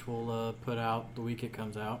 which we'll put out the week it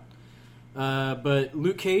comes out. But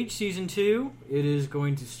Luke Cage Season 2, it is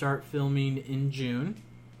going to start filming in June.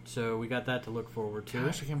 So we got that to look forward to.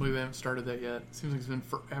 Gosh, I can't believe they haven't started that yet. It seems like it's been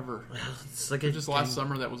forever. It's like Just last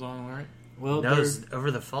summer that was on, right? Well, no, it's over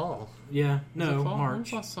the fall. Yeah, Was it no, fall? It March.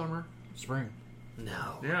 was last summer. Spring.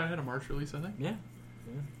 No. Yeah, I had a March release, I think. Yeah.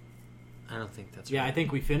 I don't think that's Yeah, right. I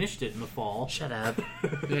think we finished it in the fall. Shut up.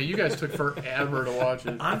 Yeah, you guys took forever to watch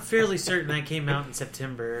it. I'm fairly certain that came out in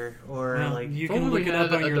September or Well, like you If can only look we it had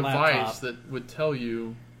up on a your device laptop. that would tell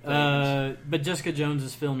you things. But Jessica Jones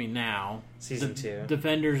is filming now. Season 2.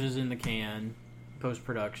 Defenders is in the can,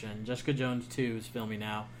 post-production. Jessica Jones 2 is filming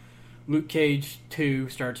now. Luke Cage 2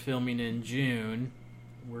 starts filming in June.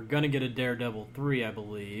 We're going to get a Daredevil 3, I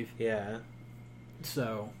believe. Yeah.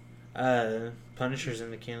 So, Punisher's in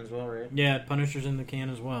the can as well, right? yeah, Punisher's in the can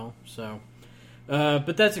as well. So,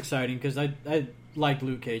 but that's exciting because I liked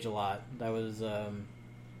Luke Cage a lot. That was a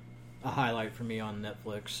highlight for me on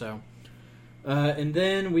Netflix. So, and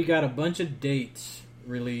then we got a bunch of dates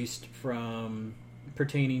released from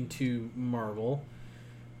pertaining to Marvel.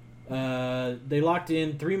 They locked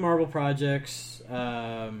in 3 Marvel projects.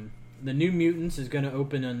 The New Mutants is going to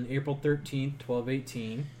open on April 13th,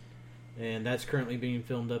 12/18, and that's currently being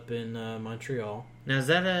filmed up in Montreal. Now is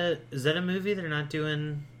that a movie? They're not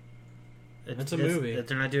doing. That's a movie.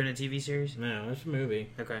 They're not doing a TV series. No, it's a movie.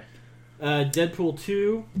 Okay. Deadpool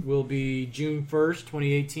 2 will be June 1st,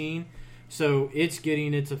 2018. So it's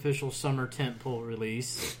getting its official summer tentpole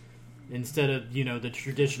release instead of, the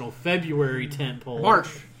traditional February tentpole. March.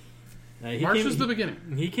 March came, is the beginning.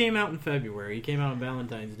 He came out in February. He came out on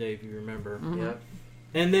Valentine's Day, if you remember. Mm-hmm. Yep.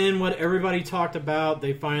 And then what everybody talked about,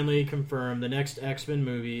 they finally confirmed the next X-Men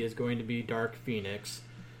movie is going to be Dark Phoenix.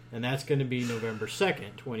 And that's going to be November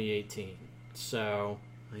 2nd, 2018. So,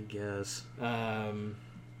 I guess.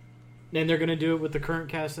 and they're going to do it with the current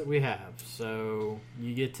cast that we have. So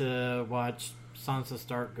you get to watch Sansa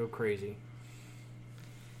Stark go crazy.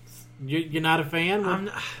 You're not a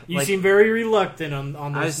fan? You seem very reluctant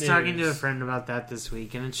on this I was news. talking to a friend about that this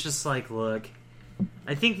week, and it's just like, look,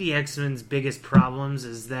 I think the X-Men's biggest problems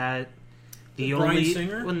is that Bryan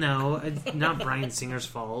Singer? Well, no, it's not Bryan Singer's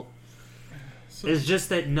fault. It's just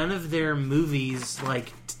that none of their movies,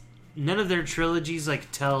 none of their trilogies,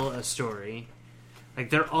 tell a story.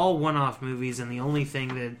 They're all one-off movies, and the only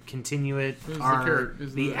thing that continue it are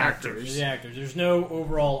the actors. The actors. There's no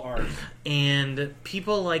overall arc. And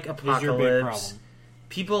people like Is your big Apocalypse, problem.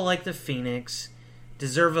 people like the Phoenix,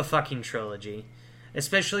 deserve a fucking trilogy.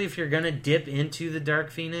 Especially if you're gonna dip into the Dark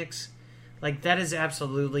Phoenix. That is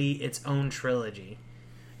absolutely its own trilogy.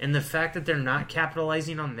 And the fact that they're not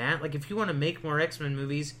capitalizing on that, if you want to make more X-Men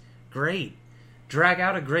movies, great. Drag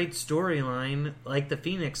out a great storyline like the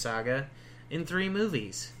Phoenix Saga in 3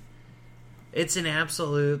 movies. It's an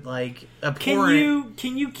absolute, abhorrent...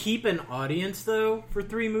 Can you keep an audience, though, for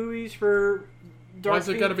 3 movies for Dark Why's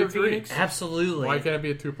it gotta be 3? Phoenix? Absolutely. Why can't it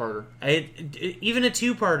be a 2-parter? Even a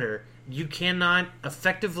 2-parter. You cannot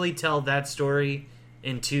effectively tell that story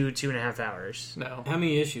in 2.5 hours. No. How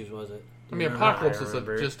many issues was it? I mean, Apocalypse is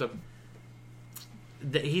just a...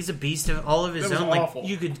 He's a beast of all of his That was own. awful.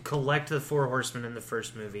 You could collect the 4 Horsemen in the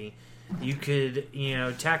first movie. You could,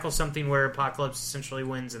 tackle something where Apocalypse essentially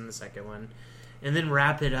wins in the second one, and then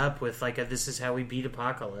wrap it up with this is how we beat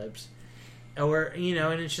Apocalypse, or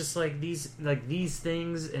and it's just these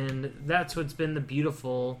things, and that's what's been the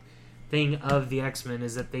beautiful thing of the X-Men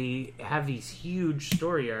is that they have these huge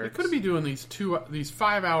story They arcs. could be doing these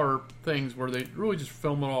 5-hour things where they really just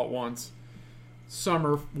film it all at once.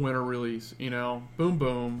 Summer, winter release, boom,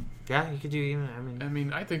 boom. Yeah, you could do. I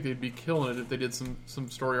mean, I think they'd be killing it if they did some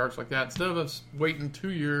story arcs like that instead of us waiting 2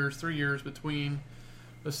 years, 3 years between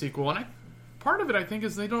the sequel. And part of it, I think,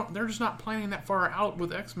 is they're just not planning that far out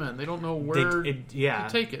with X-Men. They don't know where to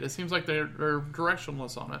take it. It seems like they're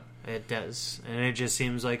directionless on it. It does, and it just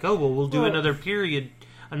seems like, we'll do another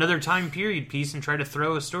time period piece and try to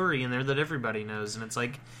throw a story in there that everybody knows, and it's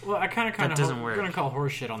like, well, I kind of doesn't work. I'm gonna call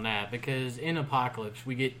horseshit on that because in Apocalypse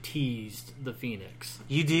we get teased the Phoenix.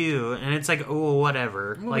 You do, and it's like,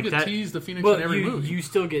 whatever. Well, like we get that. teased the Phoenix in every movie. You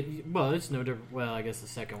still get it's no different. Well, I guess the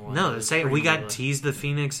second one. No, we got teased. teased the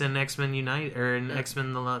Phoenix in X-Men United, or in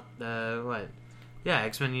X-Men what? Yeah,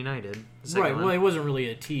 X-Men United. The second Right. one. Well, it wasn't really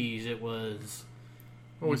a tease. It was.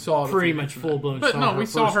 Well, we saw pretty much full blown. But no, we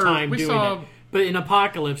saw her. Time doing it. But in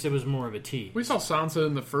Apocalypse, it was more of a tease. We saw Sansa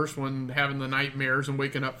in the first one having the nightmares and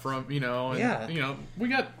waking up from, and,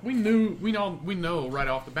 we know right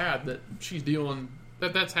off the bat that she's dealing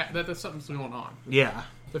that's something's going on. Yeah,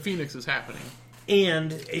 the Phoenix is happening,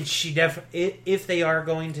 and if they are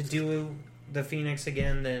going to do the Phoenix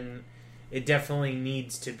again, then it definitely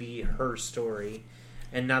needs to be her story,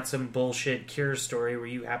 and not some bullshit Cure story where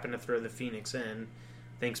you happen to throw the Phoenix in.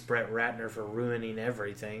 Thanks, Brett Ratner, for ruining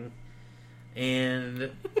everything.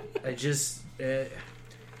 And I just...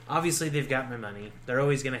 obviously, they've got my money. They're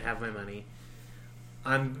always going to have my money.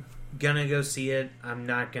 I'm going to go see it. I'm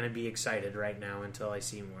not going to be excited right now until I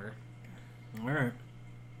see more. All right.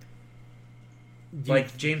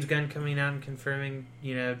 Like James Gunn coming out and confirming,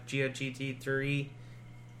 GOGT 3.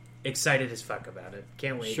 Excited as fuck about it.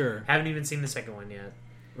 Can't wait. Sure. Haven't even seen the second one yet.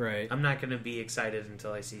 Right. I'm not going to be excited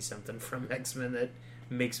until I see something from X-Men that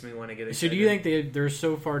makes me want to get excited. So do you think they're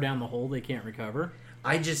so far down the hole they can't recover?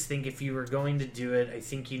 I just think if you were going to do it, I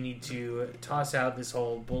think you need to toss out this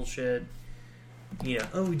whole bullshit. We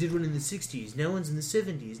did one in the 60s. No one's in the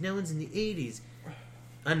 70s. No one's in the 80s.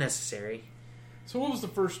 Unnecessary. So what was the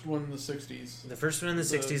first one in the 60s? The first one in the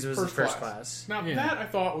 60s was the First Class. Now that I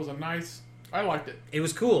thought was I liked it. It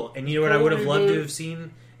was cool. And you know what I would have loved to have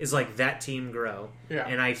seen is like that team grow. Yeah.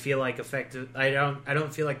 And I feel like I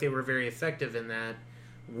don't feel like they were very effective in that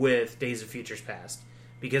with Days of Futures Past,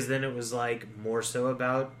 because then it was like more so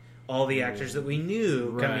about all the actors that we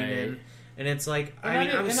knew coming in, and it's like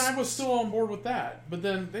I was still on board with that, but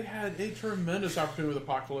then they had a tremendous opportunity with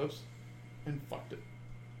Apocalypse and fucked it.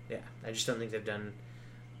 Yeah, I just don't think they've done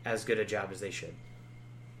as good a job as they should.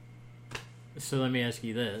 So let me ask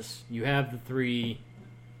you this: you have the 3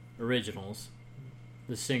 originals,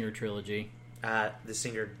 the Singer trilogy, The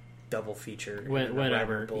Singer double feature,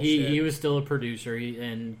 whatever. He was still a producer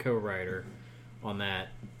and co-writer on that,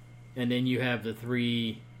 and then you have the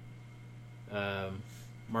 3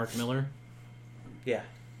 Mark Miller,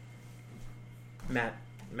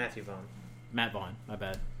 Matthew Vaughn, Matt Vaughn. My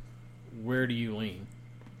bad. Where do you lean?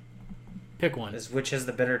 Pick one. Which has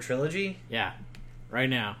the better trilogy? Yeah, right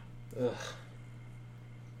now. Ugh.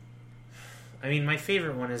 I mean, my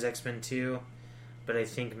favorite one is X-Men 2. But I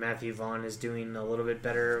think Matthew Vaughn is doing a little bit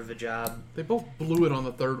better of a job. They both blew it on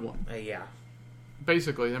the third one. Yeah.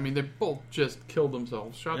 Basically, I mean, they both just killed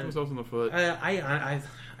themselves, shot themselves in the foot. I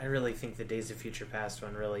really think the Days of Future Past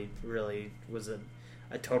one really, really was a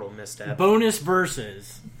total misstep. Bonus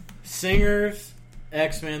versus Singer's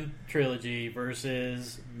X-Men trilogy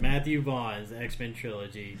versus Matthew Vaughn's X-Men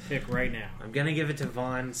trilogy. Pick right now. I'm gonna give it to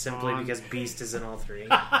Vaughn simply because Beast is in all 3.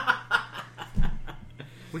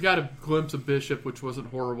 We got a glimpse of Bishop, which wasn't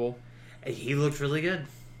horrible. He looked really good.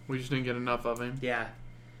 We just didn't get enough of him. Yeah.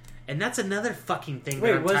 And that's another fucking thing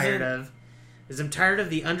that I'm tired of. Is I'm tired of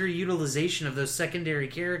the underutilization of those secondary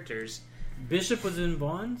characters. Bishop was in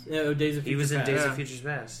Vaughn's? Days of Future Past. He was in Days of Future's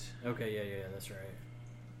Past. Okay, yeah, that's right.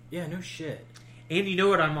 Yeah, no shit. And you know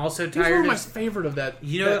what I'm also tired of? He's one of my favorite of that.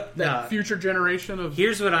 That future generation of.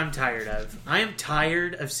 Here's what I'm tired of. I am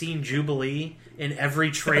tired of seeing Jubilee in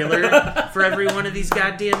every trailer for every one of these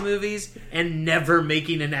goddamn movies and never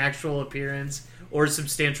making an actual appearance or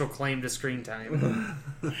substantial claim to screen time.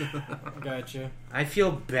 Gotcha. I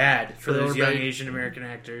feel bad for those young Asian American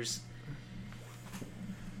actors.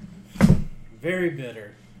 Very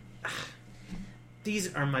bitter.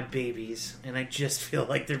 These are my babies, and I just feel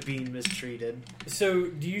like they're being mistreated. So,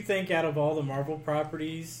 do you think out of all the Marvel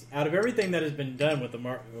properties, out of everything that has been done with the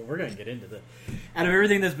we're going to get into this. Out of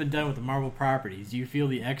everything that's been done with the Marvel properties, do you feel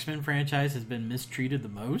the X-Men franchise has been mistreated the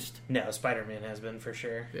most? No, Spider-Man has been for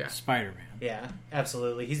sure. Yeah, Spider-Man. Yeah,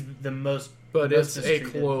 absolutely. He's the most. But most it's a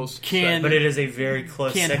close. But it is a very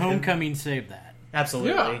close. Can second. Homecoming save that?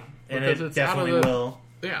 Absolutely. Yeah. And Because it it's out of definitely the- will.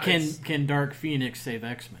 Yeah. Can Dark Phoenix save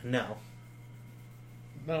X-Men? No.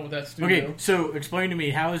 Not with that studio. Okay, so explain to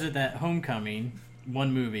me, how is it that Homecoming,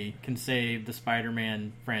 one movie, can save the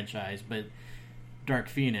Spider-Man franchise, but Dark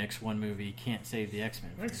Phoenix, one movie, can't save the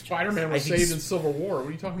X-Men I think franchise? Spider-Man was I think saved in Civil War. What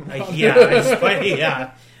are you talking about?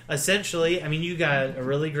 Yeah. Essentially, I mean, you got a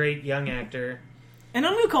really great young actor. And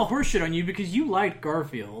I'm going to call horseshit on you because you liked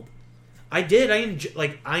Garfield. I did.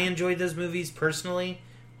 I enjoyed those movies personally.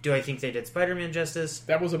 Do I think they did Spider-Man justice?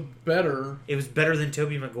 That was a better. It was better than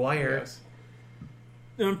Tobey Maguire. Yes.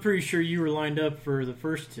 I'm pretty sure you were lined up for the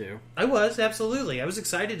first two. I was, absolutely. I was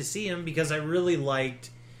excited to see him because I really liked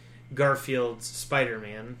Garfield's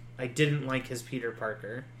Spider-Man. I didn't like his Peter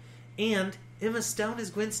Parker. And Emma Stone as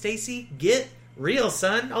Gwen Stacy? Get real,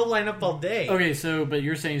 son. I'll line up all day. Okay, so, but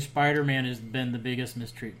you're saying Spider-Man has been the biggest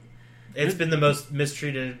mistreatment. It's been the most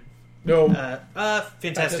mistreated... No.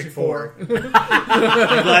 Fantastic Four. I'm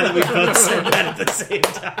glad that we both said that at the same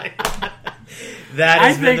time. That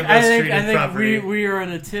has been the most treated property. we are on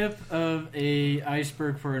the tip of a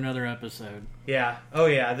iceberg for another episode. Yeah. Oh,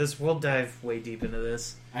 yeah. We'll dive way deep into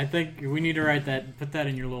this. I think we need to write that. Put that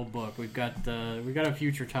in your little book. We got a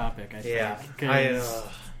future topic. I think. Yeah. 'Cause-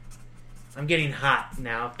 I'm getting hot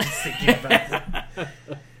now thinking about that.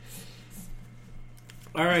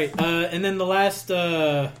 All right, and then the last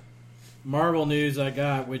Marvel news I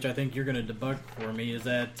got, which I think you're going to debunk for me, is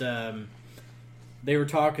that they were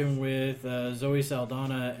talking with Zoe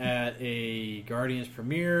Saldana at a Guardians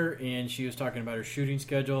premiere, and she was talking about her shooting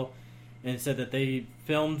schedule, and said that they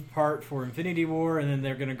filmed part for Infinity War, and then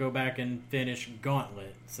they're going to go back and finish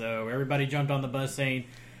Gauntlet. So everybody jumped on the bus saying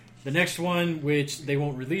the next one, which they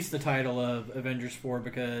won't release the title of Avengers 4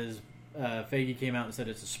 because Feige came out and said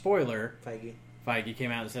it's a spoiler. Feige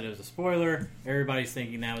came out and said it was a spoiler. Everybody's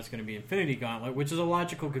thinking now it's going to be Infinity Gauntlet, which is a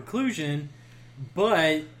logical conclusion.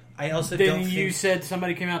 But I also then don't you think... said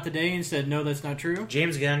somebody came out today and said, no, that's not true.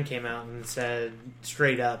 James Gunn came out and said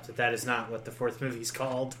straight up that is not what the fourth movie's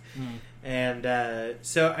called. And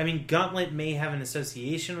so, I mean, Gauntlet may have an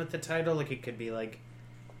association with the title. Like, it could be like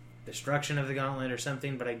Destruction of the Gauntlet or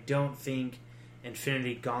something, but I don't think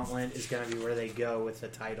Infinity Gauntlet is going to be where they go with the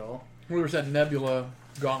title. Well, there's that Nebula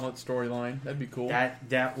Gauntlet storyline. That'd be cool.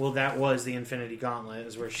 That was the Infinity Gauntlet,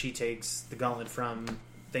 is where she takes the gauntlet from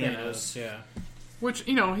Thanos. Yeah. Which,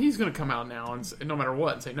 he's going to come out now, and no matter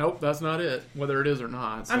what, and say, nope, that's not it, whether it is or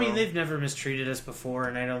not. So. I mean, they've never mistreated us before,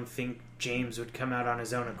 and I don't think James would come out on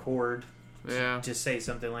his own accord to say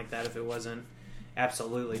something like that if it wasn't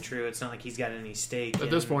absolutely true. It's not like he's got any stake.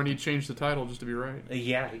 At this point, he'd change the title just to be right.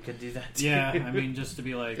 Yeah, he could do that too. Yeah, I mean, just to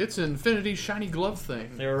be like... It's Infinity shiny glove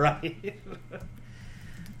thing. They're right.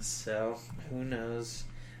 So, who knows?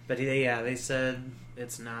 But they said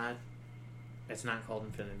it's not called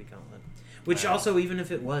Infinity Gauntlet. Which also, even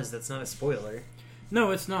if it was, that's not a spoiler. No,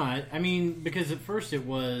 it's not. I mean, because at first it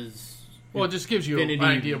was... Well, it just gives you an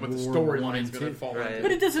idea what the storyline is going to fall into.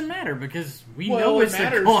 But it doesn't matter because we Well, know it it's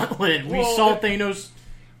matters. the Gauntlet. We saw Thanos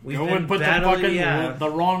go and put the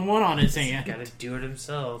wrong one on his hand. Got to do it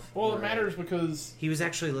himself. Well, it matters because he was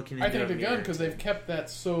actually looking at I think the gun, because they've kept that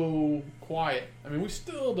so quiet. I mean, we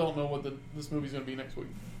still don't know what this movie's going to be next week.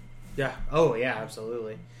 Yeah. Oh, yeah,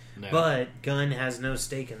 absolutely. No. But Gunn has no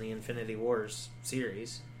stake in the Infinity Wars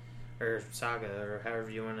series or saga or however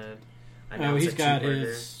you want to. No, he's got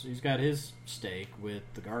his stake with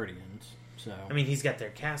the Guardians. So I mean, he's got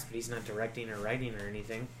their cast, but he's not directing or writing or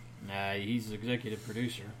anything. Nah, he's executive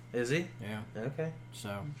producer. Is he? Yeah. Okay. So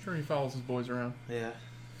I'm sure he follows his boys around. Yeah.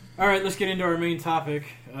 All right, let's get into our main topic.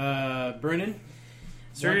 Brennan,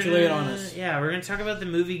 So why don't you lay it on us? Yeah, we're going to talk about the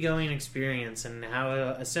movie-going experience and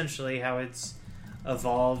how it's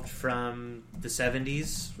evolved from the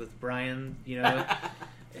 70s with Brian,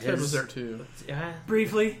 Ted was there too.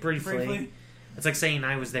 Briefly. It's like saying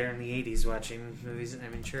I was there in the 80s watching movies. I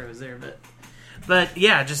mean, sure I was there, but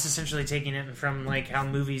yeah, just essentially taking it from like how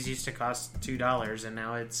movies used to cost $2 and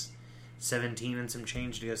now it's $17 and some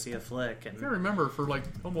change to go see a flick. And I remember for like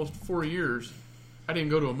almost 4 years, I didn't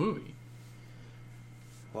go to a movie.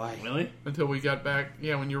 Why? Really? Until we got back,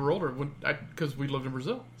 when you were older, because we lived in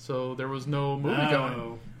Brazil, so there was no movie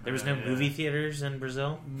going. There was no movie theaters in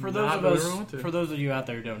Brazil? For those of you out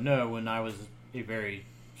there who don't know, when I was a very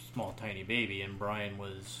small, tiny baby, and Brian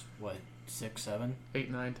was, 6, 7? 8,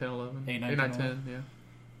 9, 10, 11. 8, 9, 10,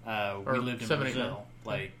 yeah. We lived in 7, Brazil. 8,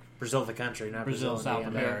 9. Brazil the country, not Brazil, South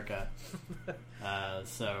Indiana. America.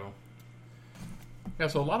 So... Yeah,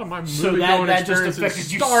 so a lot of my movie So going that just experiences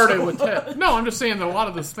affected you started so with Ted. No, I'm just saying that a lot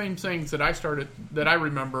of the same things that I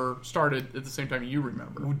remember started at the same time you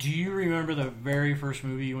remember. Do you remember the very first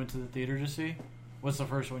movie you went to the theater to see? What's the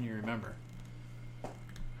first one you remember?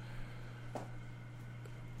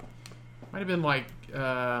 Might have been like,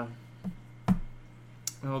 the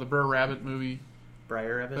Brer Rabbit movie.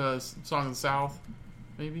 Briar Rabbit? Song of the South,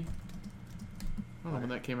 maybe? I don't know when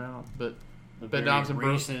that came out, but The Bedknobs and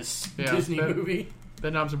racist Yeah, Disney movie.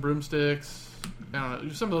 Bedknobs and Broomsticks. I don't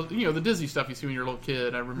know. Some of those, the Disney stuff you see when you're a little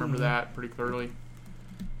kid. I remember that pretty clearly.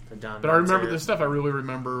 But I remember the stuff I really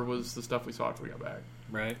remember was the stuff we saw after we got back.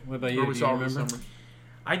 Right. What about you? Or we Do saw you over the remember? summer.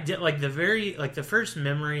 I did the first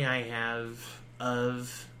memory I have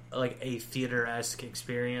of like a theater-esque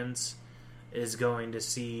experience is going to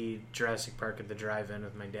see Jurassic Park at the drive-in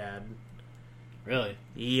with my dad. Really?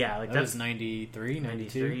 Yeah, like That that's was 93,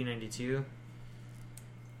 92? 93, 92. I mean,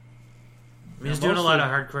 Yeah, he was doing a lot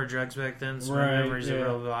mostly- of hardcore drugs back then, so Right, my memories yeah. are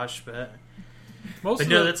real wash, but Most But of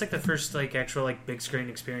no, the, that's like the first like actual like big screen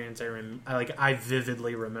experience I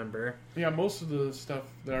vividly remember. yeah, most of the stuff,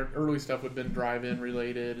 the early stuff would have been drive-in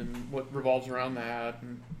related and what revolves around that.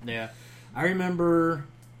 And Yeah. I remember,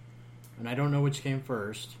 and I don't know which came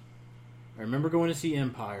first, I remember going to see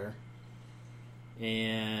Empire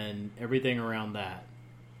and everything around that.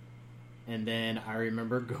 And then I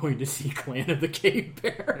remember going to see Clan of the Cave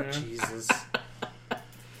Bear. Yeah. Jesus.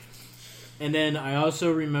 And then I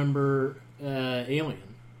also remember Alien.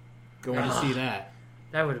 Going to see that.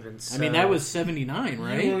 That would have been so... I mean, that was 79,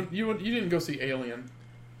 right? You didn't go see Alien.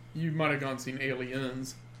 You might have gone seen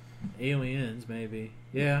Aliens. Aliens, maybe.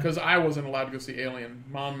 Yeah. Because I wasn't allowed to go see Alien.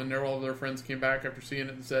 Mom and all of their friends came back after seeing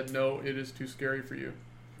it and said, no, it is too scary for you.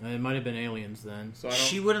 It might have been Aliens then. So I don't...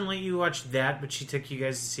 She wouldn't let you watch that, but she took you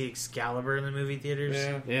guys to see Excalibur in the movie theaters.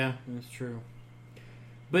 Yeah. Yeah, that's true.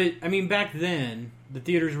 But, I mean, back then, the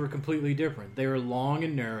theaters were completely different. They were long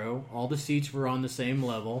and narrow. All the seats were on the same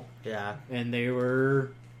level. Yeah. And they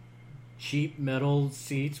were cheap metal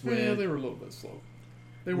seats with... Yeah, they were a little bit slow.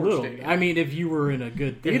 They weren't little. stadium. I mean, if you were in a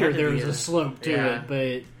good It had theater, to there be was a- a slope to yeah. it.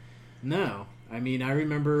 But, no. I mean, I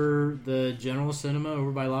remember the General Cinema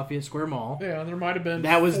over by Lafayette Square Mall. Yeah, there might have been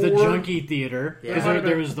That was the four- junkie theater. Yeah. Because There might have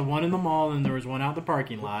there been- was the one in the mall and there was one out in the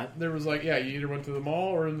parking lot. There was like, yeah, you either went to the mall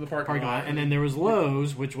or into the parking lot. And then there was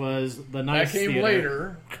Lowe's, which was the nice that came theater.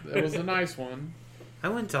 later. That was the nice one. I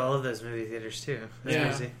went to all of those movie theaters, too. That's Yeah.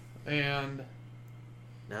 crazy. And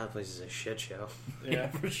Now the place is a shit show. Yeah, yeah,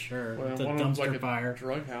 for sure. well, It's a one of them's dumpster like a fire.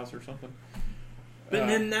 drug house or something. But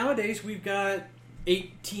then nowadays we've got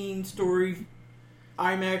 18-story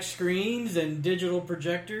IMAX screens and digital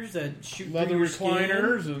projectors that shoot leather through your skin.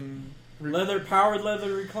 recliners and Powered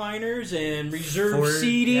leather recliners and reserved Ford,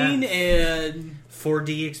 seating yeah. and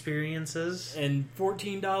 4D experiences.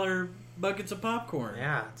 $14 buckets of popcorn.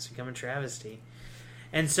 Yeah, it's become a travesty.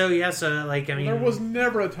 And so, yeah, so, like, I mean... there was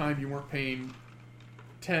never a time you weren't paying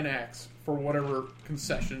 10x for whatever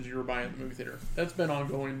concessions you were buying at the movie theater. That's been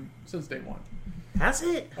ongoing since day one. Has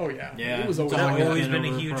it? Oh yeah, Yeah, it was it's always, always been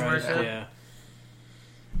a huge overpriced, markup. Yeah.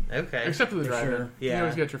 Okay. except for the For drive-in. sure. You Yeah.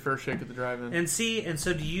 always get your fair shake at the drive-in. And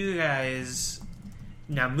so do you guys...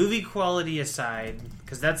 Now, movie quality aside,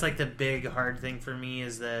 because that's, like, the big hard thing for me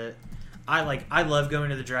is that I love going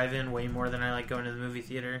to the drive-in way more than I like going to the movie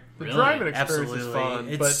theater. The Really? drive-in experience is Absolutely. fun,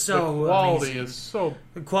 It's but so the quality amazing. is so.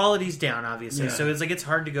 The quality's down, obviously, Yeah. so it's like it's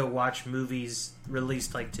hard to go watch movies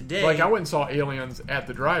released like today. Like I went and saw Aliens at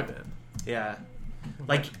the drive-in. Yeah.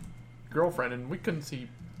 Like, Girlfriend, and we couldn't see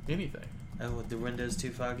anything. oh, the window's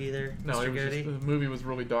too foggy there, No, Mr. it was Goody? just, the movie was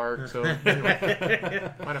really dark, so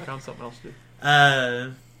anyway, might have found something else to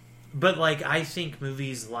do. But, like, I think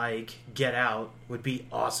movies like Get Out would be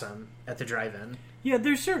awesome at the drive-in. Yeah,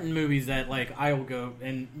 there's certain movies that, like, I will go,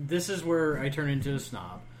 and this is where I turn into a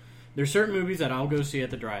snob. There's certain movies that I'll go see at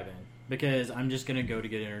the drive-in because I'm just going to go to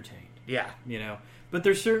get entertained, Yeah. you know? But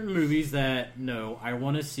there's certain movies that, no, I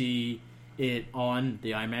want to see it on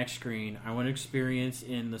the IMAX screen. I want to experience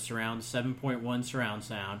in the surround 7.1 surround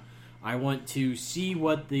sound. I want to see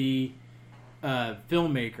what the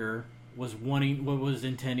filmmaker was wanting, what was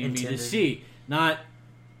intending me to Intended. see. Not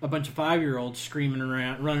a bunch of 5-year-olds screaming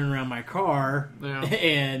around, running around my car, Yeah.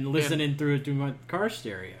 and listening through it through my car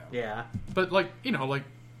stereo. Yeah. But like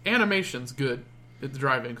animation's good at the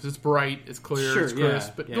drive-in because it's bright, it's clear, Sure, it's crisp.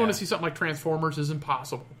 yeah, But yeah. going to see something like Transformers is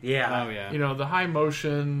impossible. Yeah. Oh yeah. You know, the high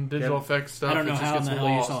motion digital Yep. effects stuff. I don't know it just how in gets the hell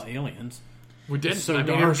you lost. saw Aliens. We didn't. It's so I mean,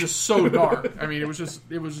 it dark. was just so dark. I mean, it was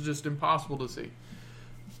just impossible to see.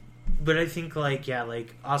 But I think, like, yeah,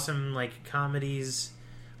 like, awesome, like, comedies,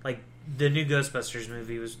 like, the new Ghostbusters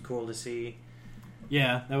movie was cool to see.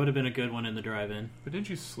 Yeah, that would have been a good one in the drive-in. But didn't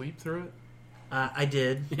you sleep through it? I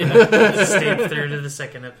did. Yeah. Stayed through to the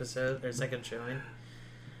second episode, or second showing.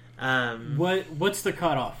 What's the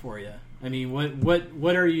cutoff for you? I mean,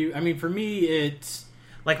 what are you? I mean, for me, it's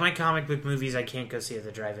Like, my comic book movies I can't go see at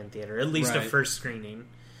the drive-in theater, at least a Right. first screening.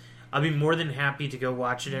 I'll be more than happy to go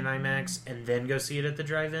watch it in IMAX and then go see it at the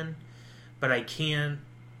drive-in. But I can't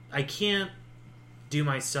do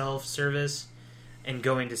myself service and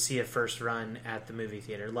going to see a first run at the movie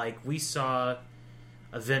theater. Like, we saw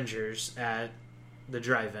Avengers at the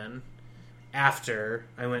drive-in after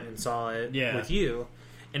I went and saw it with you,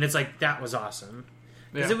 and it's like, that was awesome.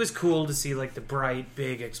 Because it was cool to see, like, the bright,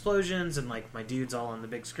 big explosions and, like, my dudes all on the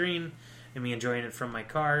big screen and me enjoying it from my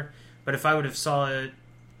car. But if I would have saw it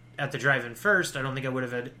at the drive-in first, I don't think I would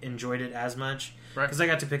have enjoyed it as much. Because I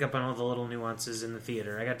got to pick up on all the little nuances in the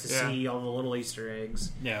theater. I got to see all the little Easter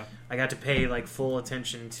eggs. Yeah. I got to pay, like, full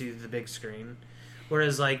attention to the big screen.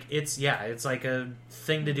 Whereas, like, it's like a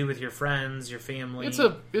thing to do with your friends, your family. It's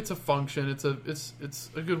a function. It's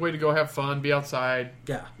a good way to go have fun, be outside.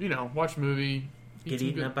 Yeah. You know, watch a movie. Get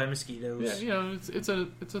eaten up by mosquitoes. Yeah, you know, it's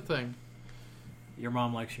a thing. Your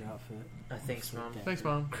mom likes your outfit. Thanks, Mom. Thanks,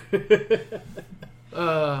 Mom.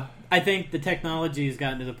 I think the technology has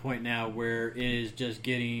gotten to the point now where it is just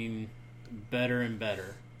getting better and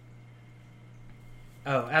better.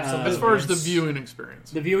 Oh, absolutely. As far as the viewing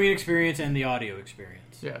experience. The viewing experience and the audio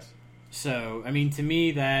experience. Yes. So, I mean, to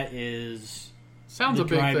me, that is... Sounds a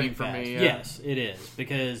big thing for me. Yeah. Yes, it is.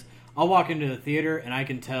 Because I'll walk into the theater and I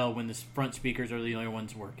can tell when the front speakers are the only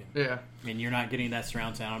ones working. Yeah. And you're not getting that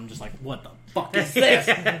surround sound. I'm just like, what the fuck is this?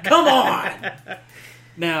 Come on!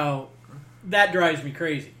 Now, that drives me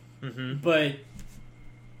crazy. Mm-hmm. But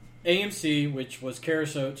AMC, which was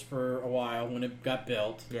Karasotes for a while when it got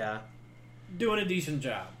built, doing a decent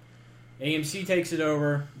job. AMC takes it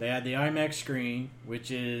over. They had the IMAX screen,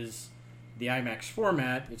 which is the IMAX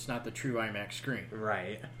format. It's not the true IMAX screen.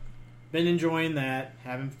 Right. Been enjoying that,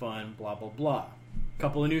 having fun, blah, blah, blah. A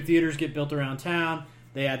couple of new theaters get built around town.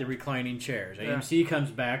 They add the reclining chairs. AMC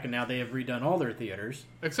comes back, and now they have redone all their theaters.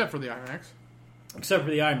 Except for the IMAX. Except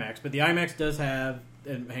for the IMAX. But the IMAX does have...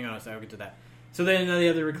 And hang on a second, I'll get to that. So then they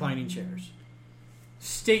have the reclining chairs.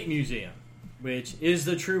 State Museum, which is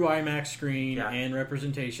the true IMAX screen and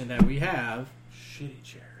representation that we have.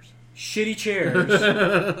 Shitty chairs.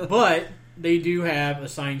 But they do have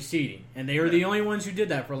assigned seating. And they were the only ones who did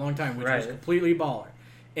that for a long time, which was completely baller.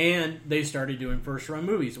 And they started doing first-run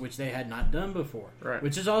movies, which they had not done before. Right.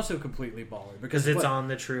 Which is also completely baller. Because it's on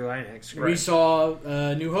the true IMAX screen. We saw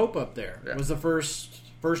New Hope up there. Yeah. It was the first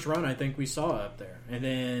run I think we saw up there. And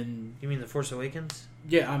then... You mean The Force Awakens?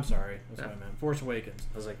 Yeah, I'm sorry. That's what I meant. Force Awakens.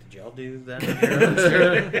 I was like, did y'all do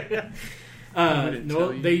that?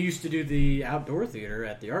 No, they used to do the outdoor theater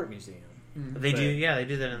at the art museum. They do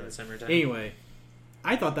that in the summertime. Anyway,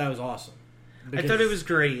 I thought that was awesome. I thought it was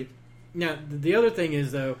great. Now, the other thing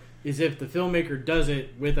is, though, is if the filmmaker does it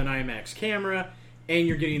with an IMAX camera and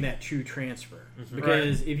you're getting that true transfer. Mm-hmm.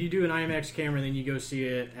 Because if you do an IMAX camera and then you go see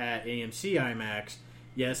it at AMC IMAX,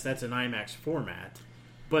 yes, that's an IMAX format,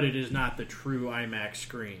 but it is not the true IMAX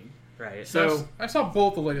screen. Right. So I saw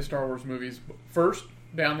both the latest Star Wars movies. First,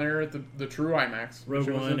 down there at the true IMAX. Rogue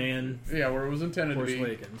One and... Yeah, where it was intended Force to be.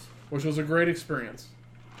 Awakens. Which was a great experience.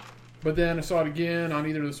 But then I saw it again on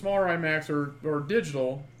either the smaller IMAX or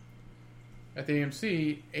digital at the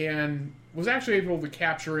AMC, and was actually able to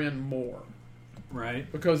capture in more.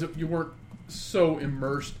 Right. Because you weren't so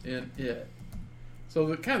immersed in it. So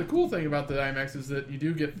the kind of cool thing about the IMAX is that you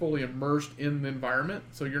do get fully immersed in the environment,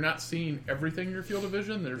 so you're not seeing everything in your field of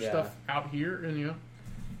vision. There's stuff out here, and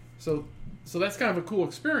so that's kind of a cool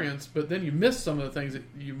experience. But then you miss some of the things that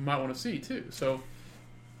you might want to see too. So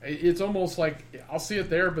it's almost like I'll see it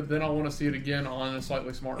there, but then I'll want to see it again on a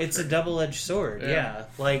slightly smaller. It's screen. A double-edged sword,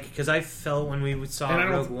 Like, because I felt when we saw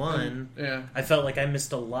Rogue One, I felt like I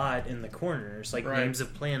missed a lot in the corners, like names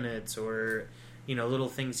of planets or little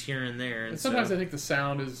things here and there. And sometimes I think the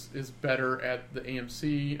sound is better at the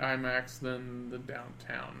AMC IMAX than the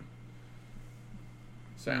downtown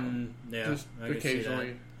sound. Just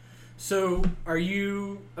occasionally. So, are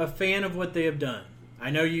you a fan of what they have done? I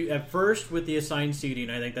know you, at first, with the assigned seating,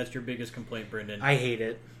 I think that's your biggest complaint, Brendan. I hate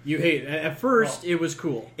it. You hate it. At first, it was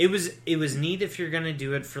cool. It was neat if you're going to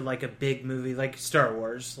do it for, like, a big movie, like Star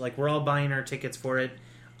Wars. Like, we're all buying our tickets for it.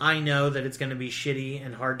 I know that it's going to be shitty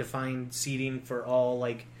and hard to find seating for all,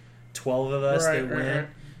 like, 12 of us that went. Right.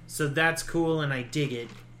 So that's cool, and I dig it,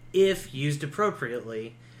 if used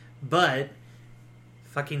appropriately. But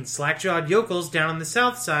fucking slack-jawed yokels down on the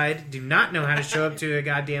south side do not know how to show up to a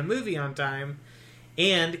goddamn movie on time.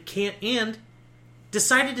 And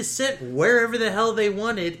decided to sit wherever the hell they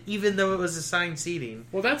wanted, even though it was assigned seating.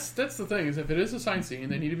 Well, that's the thing, is if it is assigned seating,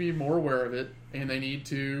 they need to be more aware of it, and they need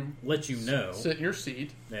to let you know. Sit in your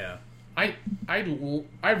seat. Yeah. I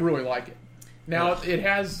really like it. Now, it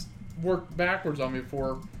has worked backwards on me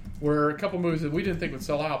before, were a couple movies that we didn't think would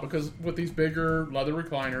sell out because with these bigger leather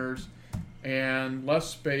recliners and less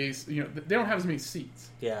space, they don't have as many seats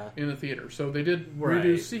in the theater. So they did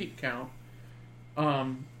reduce seat count.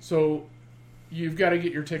 So you've got to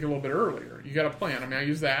get your ticket a little bit earlier. You got to plan. I mean, I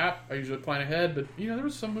use the app. I usually plan ahead. But, there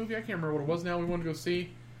was some movie, I can't remember what it was now, we wanted to go see.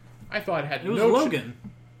 I thought it had no... It was Logan.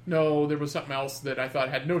 No, there was something else that I thought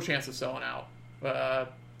had no chance of selling out.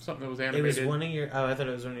 Something that was animated. It was one of your... Oh, I thought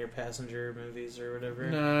it was one of your passenger movies or whatever.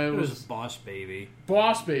 No, it was Boss Baby.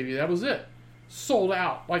 Boss Baby, that was it. Sold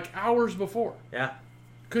out, like hours before. Yeah.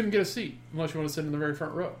 Couldn't get a seat unless you want to sit in the very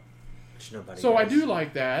front row. Which nobody So does. I do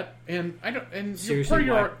like that, and I don't... And seriously,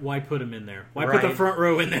 why put them in there? Why put the front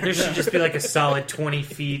row in there? There should just be like a solid 20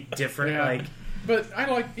 feet different, But I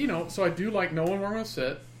like, so I do like knowing where I'm going to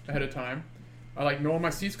sit ahead of time. I like knowing my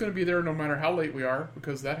seat's going to be there no matter how late we are,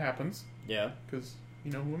 because that happens. Yeah. Because,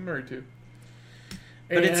 who I'm married to.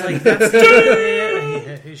 But it's like,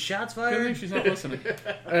 that's... Shots fired? She's not listening.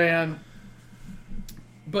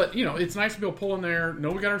 But, it's nice to be able to pull in there,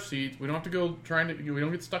 know we got our seats, we don't have to go we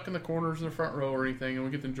don't get stuck in the corners in the front row or anything, and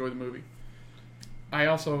we get to enjoy the movie. I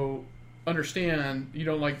also understand you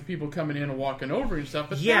don't like the people coming in and walking over and stuff,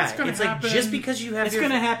 but that's going to happen. Like just because you have it's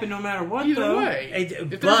going to happen no matter what, either way.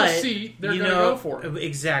 If there's a seat, they're going to go for it.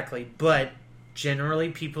 Exactly. But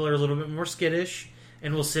generally, people are a little bit more skittish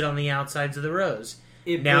and will sit on the outsides of the rows.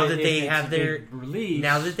 Now that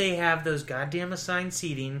they have those goddamn assigned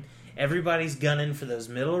seating, everybody's gunning for those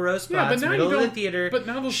middle row spots, middle of the theater. But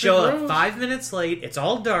now those show up 5 minutes late. It's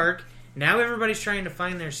all dark. Now everybody's trying to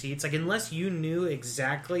find their seats. Like, unless you knew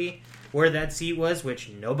exactly where that seat was, which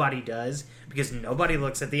nobody does, because nobody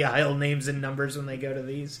looks at the aisle names and numbers when they go to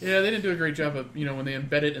these. Yeah, they didn't do a great job of, when they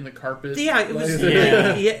embed it in the carpet. Yeah, it was.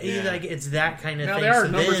 Like it's that kind of now thing. Now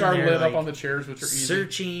numbers are lit up on the chairs, which are easy.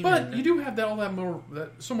 Searching, but you do have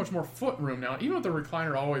so much more foot room now. Even with the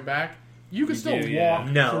recliner all the way back, you can still walk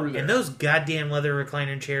through there. And those goddamn leather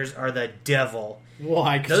recliner chairs are the devil.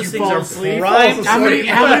 Why? Those things are asleep. primed. How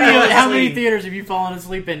many theaters have you fallen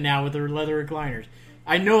asleep in now with the leather recliners?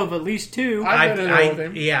 I know of at least 2.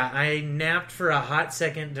 I napped for a hot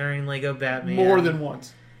second during Lego Batman. More than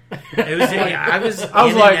once. It was. I was in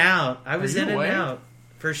and out. I was in and out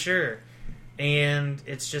for sure. And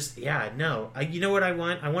it's just, you know what I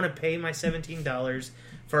want? I want to pay my $17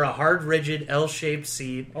 for a hard, rigid, L-shaped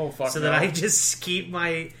seat. Oh, fuck that I just keep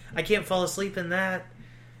I can't fall asleep in that.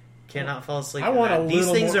 Cannot fall asleep in that.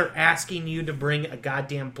 These things are asking you to bring a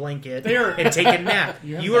goddamn blanket and take a nap.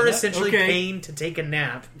 You are essentially paying to take a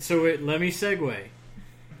nap. So let me segue.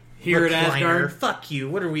 Here at Asgard... Fuck you.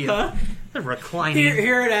 What are we... The reclining.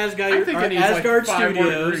 Here at Asgard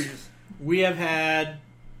Studios, we have had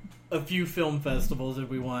a few film festivals if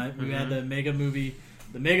we want. We had the Mega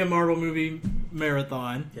Marvel movie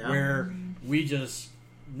marathon, where we just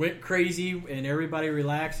went crazy and everybody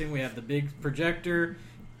relaxing. We have the big projector,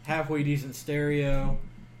 halfway decent stereo.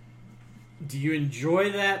 Do you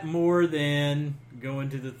enjoy that more than going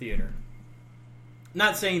to the theater?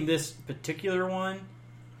 Not saying this particular one,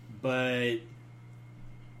 but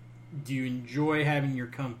do you enjoy having your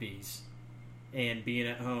comfies and being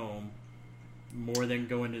at home more than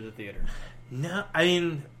going to the theater? No, I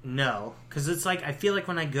mean, no. Because it's like, I feel like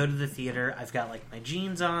when I go to the theater, I've got like my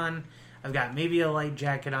jeans on, I've got maybe a light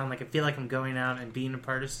jacket on, like I feel like I'm going out and being a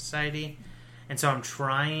part of society. And so I'm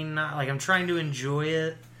trying to enjoy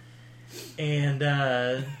it. And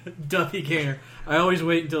Duffy Gainer, I always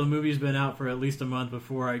wait until the movie's been out for at least a month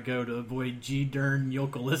before I go to avoid G-Dern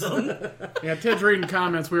yokelism. Yeah, Ted's reading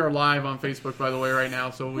comments. We are live on Facebook, by the way, right now,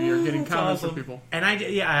 so we are getting comments from people. And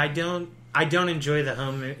I don't enjoy the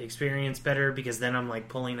home experience better because then I'm like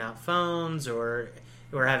pulling out phones or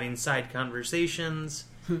we're having side conversations.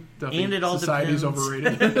 Duffy, and it all society's depends.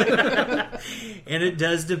 Overrated. And it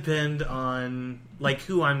does depend on like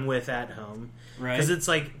who I'm with at home. Right. Because it's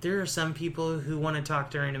like there are some people who want to talk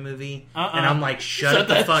during a movie, and I'm like, shut it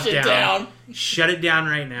the fuck down. Shut it down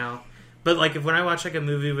right now. But like when I watch like a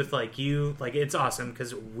movie with like you, like it's awesome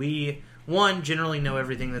because we, one, generally know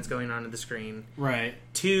everything that's going on the screen. Right.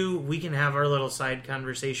 2, we can have our little side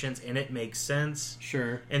conversations and it makes sense.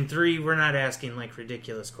 Sure. And 3, we're not asking like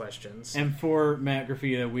ridiculous questions. And for Matt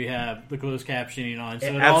Graffita, we have the closed captioning on, so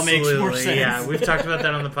it all makes more sense. Yeah, we've talked about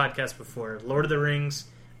that on the podcast before. Lord of the Rings,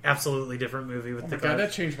 absolutely different movie with God,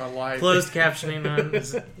 that changed my life. Closed captioning on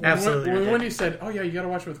is absolutely when you said, "Oh yeah, you got to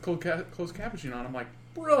watch it with closed captioning on," I'm like,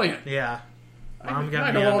 brilliant. Yeah.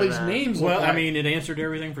 I know all these names. Well, I mean, it answered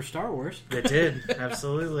everything for Star Wars. It did,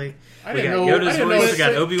 absolutely. We got Yoda's voice. We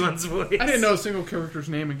got Obi-Wan's voice. I didn't know a single character's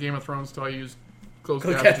name in Game of Thrones until I used closed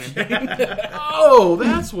captioning. Oh,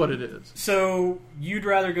 that's what it is. So you'd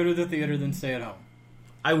rather go to the theater than stay at home?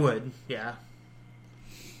 I would, yeah.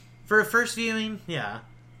 For a first viewing, yeah.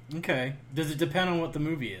 Okay. Does it depend on what the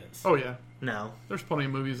movie is? Oh yeah, No. there's plenty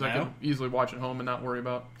of movies I No? can easily watch at home and not worry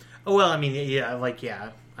about. Oh, well, I mean, yeah, like,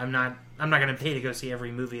 yeah. I'm not going to pay to go see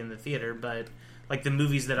every movie in the theater, but, like, the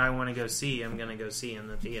movies that I want to go see, I'm going to go see in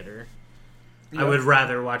the theater. Yeah. I would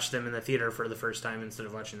rather watch them in the theater for the first time instead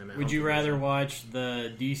of watching them at home. Would you rather watch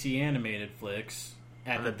the DC animated flicks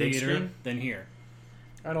at On the the big theater screen? than here?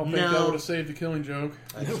 I don't think that No. would have saved the Killing Joke.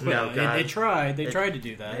 No, Well, God. they tried. They tried to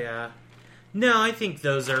do that. Yeah. No, I think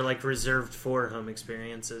those are, like, reserved for home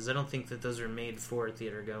experiences. I don't think that those are made for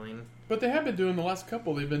theater going. But they have been doing the last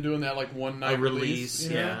couple. They've been doing that like one night A release, you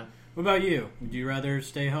know? yeah. What about you? Would you rather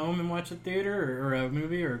stay home and watch a theater or a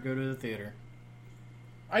movie, or go to the theater?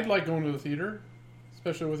 I'd like going to the theater,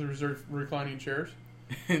 especially with the reserved reclining chairs.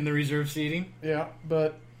 In the reserved seating? Yeah,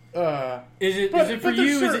 but Is it But- for but there's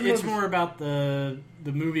you? certain It's movies- more about the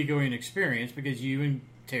movie going experience, because you and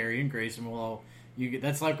Terry and Grayson will all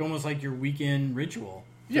that's like almost like your weekend ritual.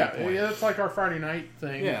 at yeah, that point. that's like our Friday night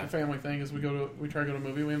thing, Yeah. the family thing. Is we try to go to a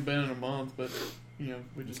movie. We haven't been in a month, but we just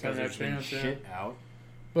Because haven't had a there's been chance. Yeah. shit out.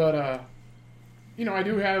 But I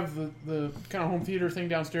do have the kind of home theater thing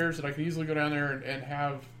downstairs that I could easily go down there and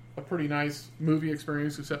have a pretty nice movie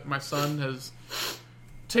experience. Except my son has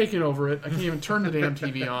taken over it. I can't even turn the damn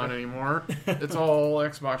TV on anymore. It's all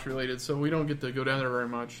Xbox related, so we don't get to go down there very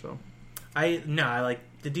much. So I like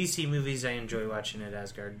the DC movies. I enjoy watching at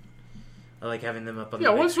Asgard. I like having them up on the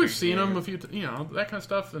yeah, big once we've screen seen them here. a few, that kind of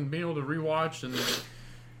stuff, and being able to rewatch and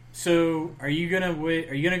So, are you gonna wait?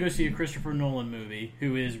 Are you gonna go see a Christopher Nolan movie,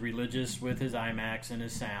 who is religious with his IMAX and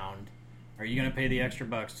his sound? Are you gonna pay the extra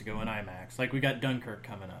bucks to go in IMAX? Like we got Dunkirk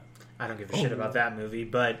coming up. I don't give a shit about that movie,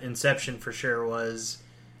 but Inception for sure was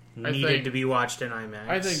needed to be watched in IMAX.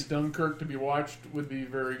 I think Dunkirk to be watched would be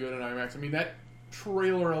very good in IMAX. I mean, that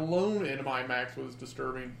trailer alone in IMAX was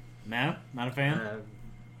disturbing. No, not a fan.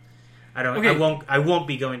 I don't. Okay. I won't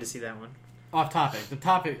be going to see that one. Off topic. The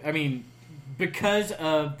topic. I mean, because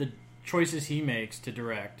of the choices he makes to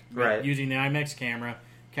direct, Right. using the IMAX camera,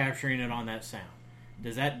 capturing it on that sound,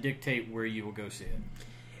 does that dictate where you will go see it?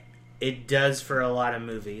 It does for a lot of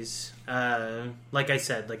movies. Like I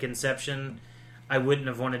said, like Inception, I wouldn't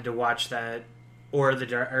have wanted to watch that, or The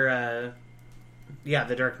Dark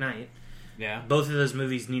Knight. Yeah. Both of those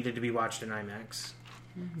movies needed to be watched in IMAX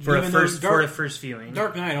for Even a though first viewing.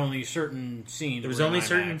 Dark Knight, only certain scenes. There was were in only IMAX.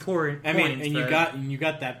 certain points. I mean, and you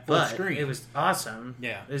got that full but screen. it was awesome.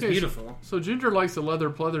 Yeah. It was Okay, beautiful. So Ginger likes the leather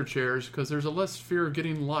pleather chairs because there's a less fear of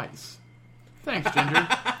getting lice. Thanks, Ginger.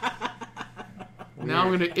 Now I'm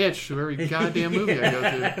going to itch to every goddamn movie I go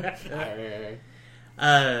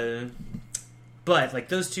to. But like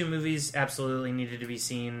those two movies absolutely needed to be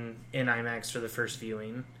seen in IMAX for the first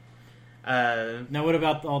viewing. Now, what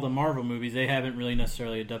about all the Marvel movies? They haven't really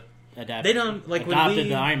necessarily adapted. They don't like adopted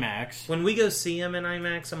the IMAX. When we go see them in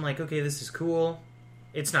IMAX, I'm like, okay, this is cool.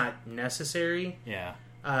 It's not necessary, Yeah.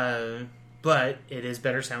 but it is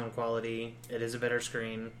better sound quality. It is a better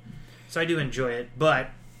screen, so I do enjoy it. But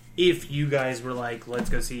if you guys were like, let's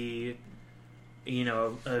go see,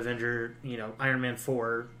 Avenger, Iron Man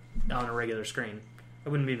 4 on a regular screen, I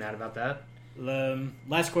wouldn't be mad about that.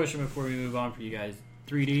 Last question before we move on for you guys.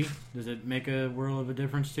 3D, does it make a world of a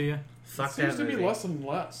difference to you? Fuck It that seems to movie. be less and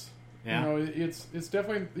less. Yeah. It's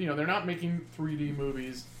definitely, they're not making 3D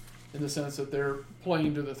movies in the sense that they're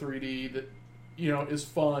playing to the 3D that, is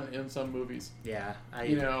fun in some movies. Yeah,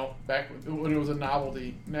 Back when it was a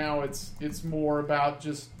novelty. Now it's more about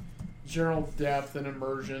just general depth and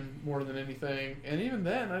immersion more than anything. And even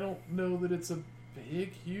then, I don't know that it's a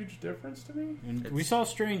big, huge difference to me. And we saw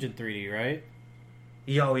Strange in 3D, right?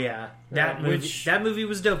 Oh yeah, that movie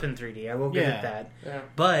was dope in 3D. I will give it that. Yeah.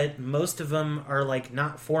 But most of them are like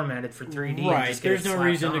not formatted for 3D. and Right. just get There's it no slapped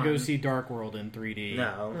reason to go on. see Dark World in 3D.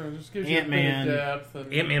 No, It just gives you a Ant-Man. bit of depth.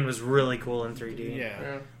 And, Ant-Man was really cool in 3D.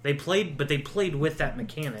 Yeah. They played with that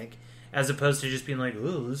mechanic as opposed to just being like,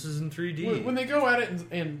 "Oh, this is in 3D." When they go at it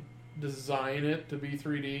and design it to be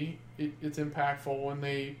 3D, it's impactful. When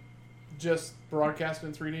they just broadcast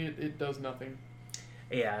in 3D, it does nothing.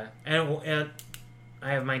 Yeah, and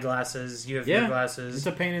I have my glasses. You have your glasses. It's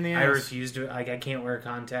a pain in the ass. I refuse to. I can't wear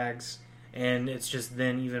contacts, and it's just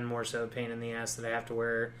then even more so a pain in the ass that I have to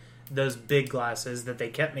wear those big glasses that they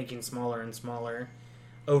kept making smaller and smaller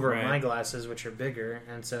over Right. my glasses, which are bigger,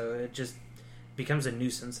 and so it just becomes a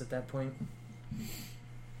nuisance at that point.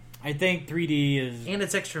 I think 3D is... And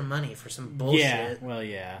it's extra money for some bullshit. Yeah, well,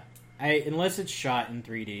 yeah. Unless it's shot in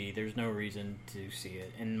 3D, there's no reason to see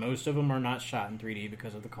it. And most of them are not shot in 3D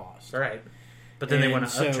because of the cost. Right. But then they And want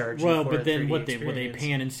to upcharge you well, for but a then 3D what they experience.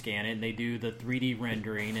 pan and scan it, and they do the 3D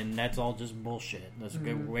rendering, and that's all just bullshit. That's a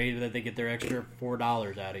good way that they get their extra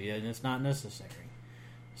 $4 out of you, and it's not necessary.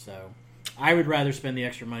 So, I would rather spend the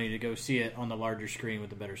extra money to go see it on the larger screen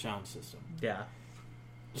with a better sound system. Yeah.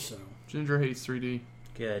 So, Ginger hates 3D.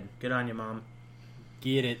 Good on you, Mom.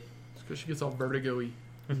 get it. It's because she gets all vertigo-y.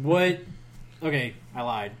 What? Okay, I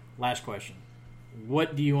lied. Last question.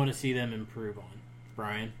 What do you want to see them improve on,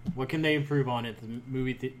 Brian? What can they improve on at the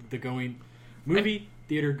movie theater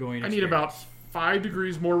going? I need about 5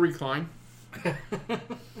 degrees more recline.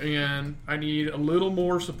 And I need a little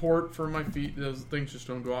more support for my feet. Those things just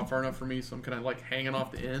don't go out far enough for me, so I'm kind of like hanging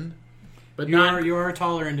off the end. But you are a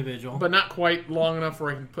taller individual, but not quite long enough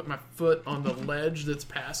where I can put my foot on the ledge that's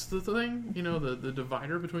past the thing. You know, the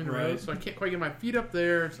divider between the rows. So I can't quite get my feet up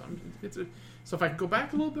there. So if I could go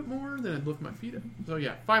back a little bit more, then I'd lift my feet up. So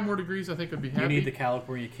yeah, 5 more degrees, I think I'd be happy. You need the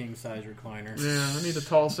California king size recliner. Yeah, I need the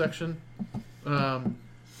tall section.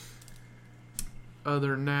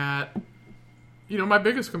 Other than that, you know, my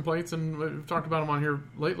biggest complaints, and we've talked about them on here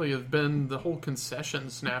lately, have been the whole concession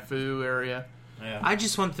snafu area. Yeah. I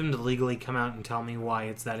just want them to legally come out and tell me why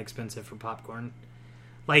it's that expensive for popcorn.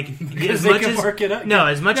 Like, Because they can mark it up. No,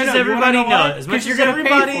 as much No, as you wanna everybody know why? knows, as much 'Cause you're as gonna pay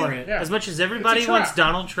everybody, for it. Yeah. as much as everybody It's a wants trap.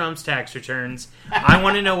 Donald Trump's tax returns, I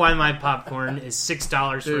want to know why my popcorn is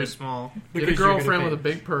 $6 for a Dude. small. Get a Because you're girlfriend gonna with a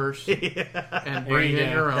big purse and There bring you in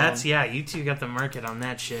go. your own. That's you two got the market on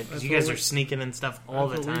that shit because That's you guys what are sneaking in stuff all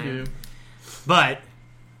the That's what we time. do. But,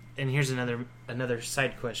 and here's another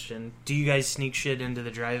side question: do you guys sneak shit into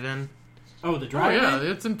the drive-in? Oh, the Oh drive. yeah,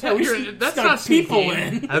 it's intense. That's got not people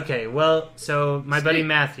sneaky. in. Okay, well, so my buddy Sneak.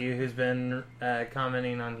 Matthew, who's been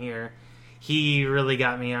commenting on here, he really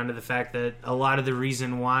got me onto the fact that a lot of the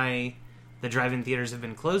reason why the drive-in theaters have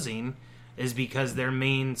been closing is because their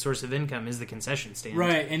main source of income is the concession stand.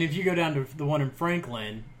 Right, and if you go down to the one in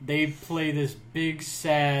Franklin, they play this big,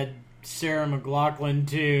 sad Sarah McLachlan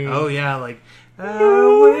tune. Oh yeah, like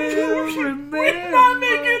We're not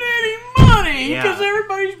making any money because Yeah.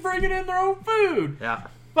 everybody's bringing in their own food. Yeah.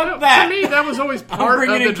 Fuck that. To me, that was always part of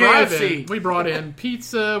bringing the in drive-in. KFC. We brought in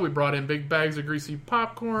pizza. We brought in big bags of greasy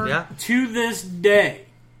popcorn. Yeah. To this day,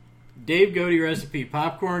 Dave Godey recipe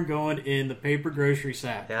popcorn going in the paper grocery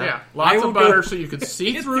sack. Yeah. Yeah, I lots will of butter go- so you could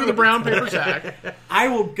see through the brown paper sack. I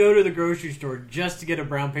will go to the grocery store just to get a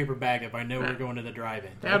brown paper bag if I know we're going to the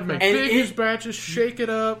drive-in. They had to make And big, it- huge batches, shake it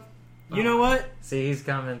up. You know what? See, he's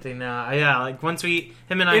commenting now. Yeah, like once him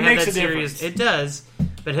and I It had makes that a serious. difference. It does,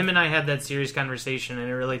 but him and I had that serious conversation, and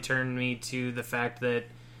it really turned me to the fact that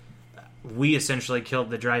we essentially killed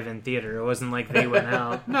the drive-in theater. It wasn't like they went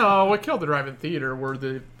out. No, what killed the drive-in theater were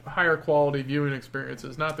the higher quality viewing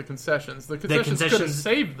experiences, not the concessions. The concessions could have concessions-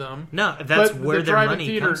 saved them. No, that's but where the their drive-in money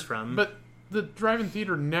theater, comes from. But the drive-in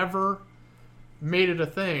theater never made it a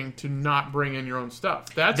thing to not bring in your own stuff.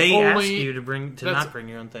 That's They only ask you to that's- not bring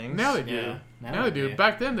your own things. now they do. Yeah, now they do. do.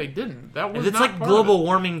 Back then they didn't. That was If it's not like part global of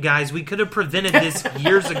warming, guys, we could have prevented this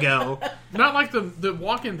years ago. it. Not like the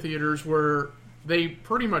walk-in theaters where they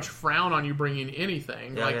pretty much frown on you bringing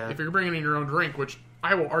anything. Yeah, like yeah. if you're bringing in your own drink, which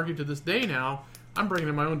I will argue to this day now, I'm bringing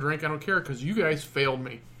in my own drink. I don't care because you guys failed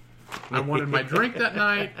me. I wanted my drink that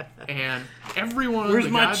night, and every one of Where's the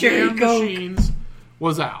my cherry goddamn Coke? machines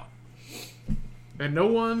was out, and no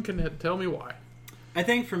one can tell me why. I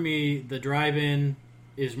think for me, the drive-in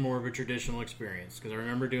is more of a traditional experience because I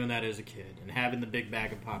remember doing that as a kid and having the big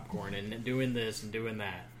bag of popcorn and doing this and doing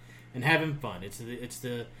that and having fun. It's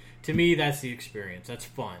the to me that's the experience. That's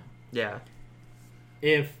fun. Yeah.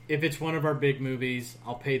 If it's one of our big movies,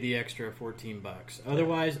 I'll pay the extra $14.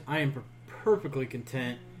 Otherwise, I am perfectly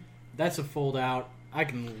content. That's a fold out. I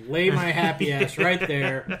can lay my happy ass right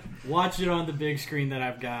there, watch it on the big screen that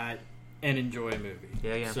I've got, and enjoy a movie.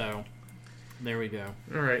 Yeah. So, there we go.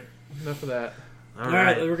 All right, enough of that. All All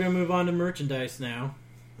right, right. we're going to move on to merchandise now.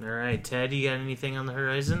 All right, Ted, you got anything on the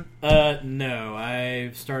horizon? No.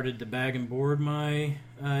 I've started to bag and board my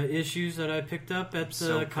issues that I picked up at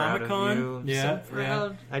So proud of Comic-Con. you. Yeah, So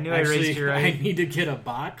proud. yeah. I knew I Actually, raised your I right. need to get a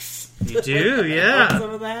box. You do, of yeah. some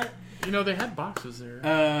of that. You know they had boxes there.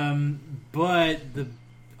 But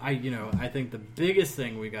I think the biggest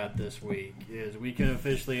thing we got this week is we can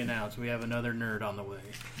officially announce we have another nerd on the way.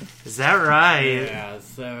 Is that right? Yeah,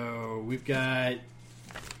 so we've got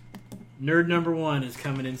nerd number 1 is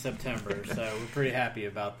coming in September, so we're pretty happy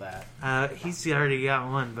about that. He's already got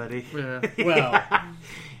one, buddy. Yeah. Well,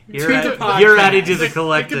 You're, To add- the podcast. you're added to the It could be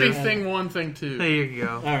collective. thing 1, thing 2. There you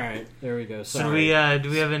go. all right, there we go. So Sorry. do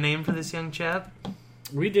we have a name for this young chap?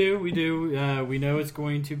 We do. We know it's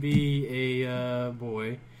going to be a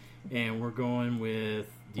boy, and we're going with.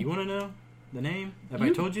 Do you want to know? the name? Have I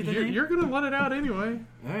told you the name? You're going to let it out anyway.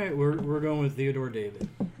 All right, we're going with Theodore David.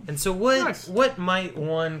 And so what might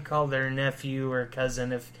one call their nephew or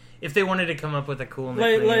cousin if they wanted to come up with a cool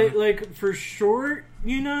nickname? Like for short,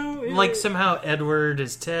 like somehow Edward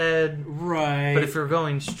is Ted. Right. But if you're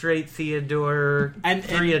going straight Theodore,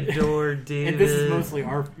 Theodore David. And this is mostly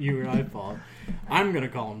you and I fault. I'm going to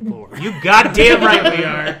call him Thor. You goddamn right we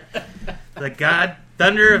are. The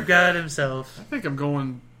thunder of God himself. I think I'm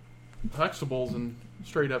going Huxtables and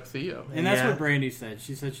straight up Theo. And that's what Brandy said.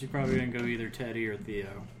 She said she's probably going to go either Teddy or Theo.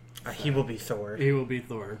 He will be Thor. He will be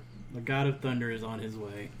Thor. The God of Thunder is on his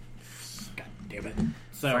way. God damn it.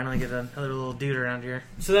 So finally get another little dude around here.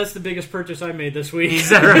 So that's the biggest purchase I made this week. Is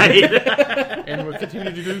that right? And we'll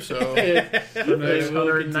continue to do so for the next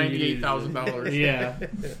 $198,000. Yeah.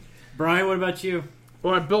 Brian, what about you?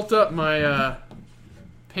 Well, I built up my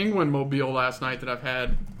Penguin Mobile last night that I've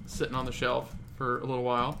had sitting on the shelf for a little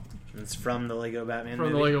while. It's from the Lego Batman movie.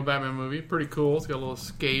 From the Lego Batman movie. Pretty cool. It's got a little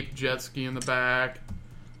escape jet ski in the back.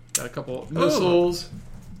 Got a couple missiles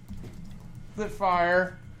that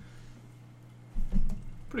fire.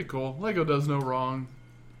 Pretty cool. Lego does no wrong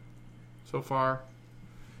so far,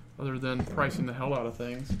 other than pricing the hell out of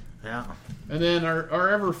things. Yeah. And then our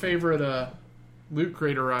ever favorite Loot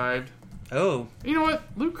Crate arrived. Oh. You know what?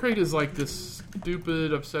 Loot Crate is like this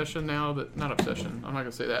stupid obsession now that... Not obsession. I'm not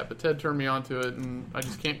going to say that. But Ted turned me onto it, and I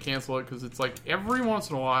just can't cancel it because it's like every once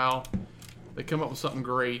in a while they come up with something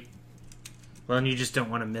great. Well, and you just don't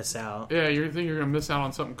want to miss out. Yeah, you think you're going to miss out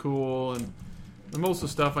on something cool, and most of the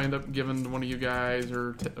stuff I end up giving to one of you guys,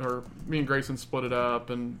 or me and Grayson split it up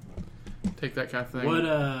and take that kind of thing.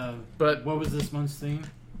 What was this month's theme?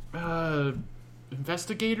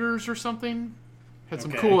 Investigators or something. Had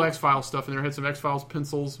some cool X-Files stuff in there. Had some X-Files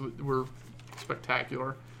pencils were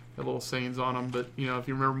spectacular. Had little sayings on them. But, if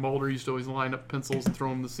you remember, Mulder used to always line up pencils and throw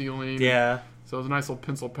them in the ceiling. Yeah. So it was a nice little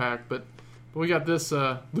pencil pack. But we got this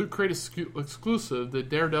Loot Crate exclusive, the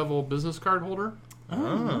Daredevil business card holder.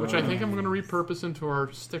 Oh. Which I think I'm going to repurpose into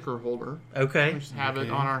our sticker holder. Okay. We just have it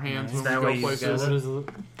on our hands when that we way go you places. guys-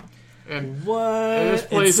 And What? this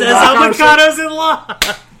place It says avocados in law!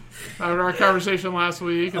 After our conversation last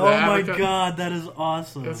week. Oh my god, that is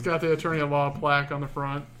awesome. It's got the attorney at law plaque on the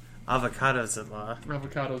front. Avocados at law.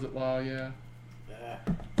 Avocados at law, yeah.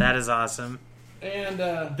 That is awesome. And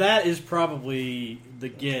that is probably the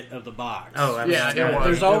get of the box. Oh, absolutely. Yeah, it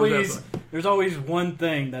was. There's always one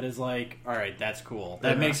thing that is like, all right, that's cool.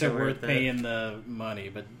 That makes it worth paying the money.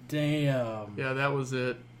 But damn. Yeah, that was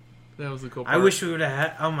it. That was the cool part. I wish we would have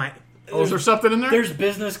had... Oh my... Oh, is there something in there? There's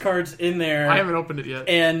business cards in there. I haven't opened it yet.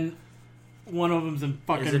 And one of them's in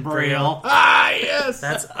fucking Braille. Ah, yes!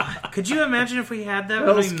 That's. Could you imagine if we had that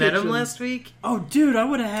when we met him last week? Oh, dude, I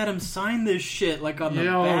would have had him sign this shit like on the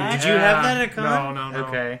back. Did you have that at con? No.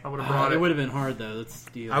 Okay. I would have brought it. It would have been hard, though. That's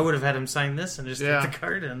the deal. I would have had him sign this and just get the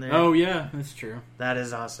card in there. Oh, yeah, that's true. That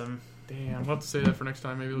is awesome. Damn, we'll have to say that for next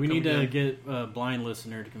time. Maybe we need to get a blind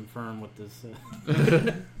listener to confirm what this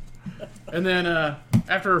is. And then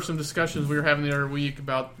after some discussions we were having the other week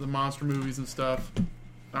about the monster movies and stuff,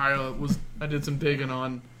 I did some digging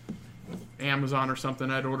on Amazon or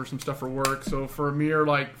something. I'd order some stuff for work. So for a mere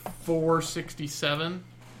like $4.67,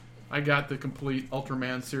 I got the complete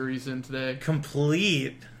Ultraman series in today.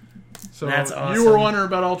 Complete. So that's awesome. You were wondering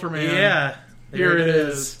about Ultraman. Yeah. Here it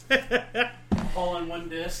is. All on one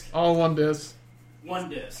disc. All one disc. One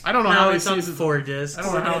disc. I don't know how many it's on seasons. 4 discs. I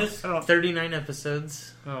don't know how. 39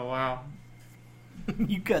 episodes. Oh wow.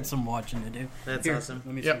 You got some watching to do. That's awesome.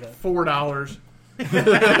 Let me see that. $4.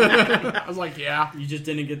 I was like, yeah. You just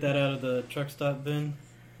didn't get that out of the truck stop bin?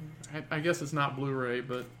 I guess it's not Blu-ray,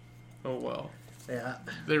 but oh well. Yeah.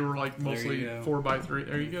 They were like mostly 4x3.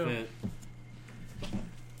 There you go.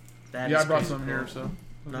 I brought some here, so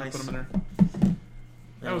nice. Put them in there.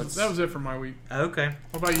 That was it for my week. Okay.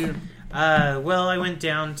 What about you? Well, I went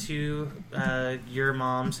down to your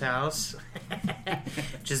mom's house,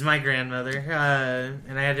 which is my grandmother,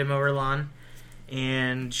 and I had to mow her lawn.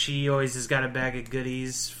 And she always has got a bag of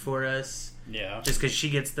goodies for us. Yeah. Just because she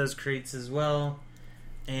gets those crates as well.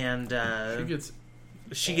 And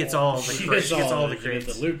she gets all the crates. She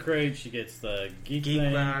gets the Loot Crate. She gets the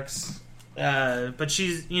Geek Box. But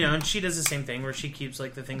she's, and she does the same thing where she keeps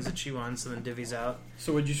like the things that she wants and then divvies out.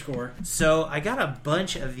 So what'd you score? So I got a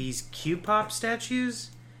bunch of these Q-Pop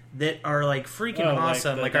statues that are like freaking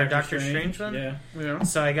awesome, like our Doctor Strange one. Yeah.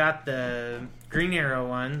 So I got the Green Arrow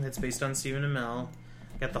one that's based on Stephen Amell.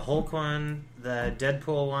 Got the Hulk one, the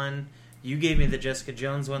Deadpool one. You gave me the Jessica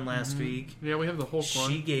Jones one last week. Yeah, we have the Hulk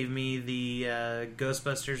one. She gave me the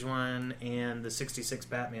Ghostbusters one and the '66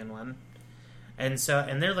 Batman one. And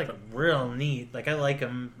they're like real neat. Like I like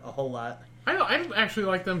them a whole lot. I actually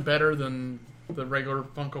like them better than the regular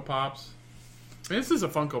Funko Pops. I mean, this is a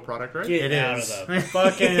Funko product, right? Get It out is. of the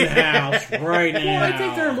fucking house right now. Well, I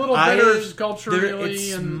think they're a little better They're- sculpturally,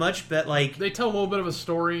 It's and much better. Like, they tell a little bit of a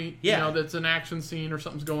story. Yeah. You know, that's an action scene or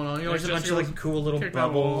something's going on. You know, there's a like bunch Jessica of like cool little kicked out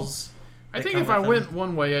of the wall. bubbles. I that think come if I with went them.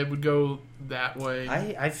 one way, I would go that way.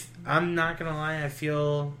 I'm not gonna lie. I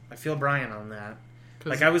feel Brian on that. 'Cause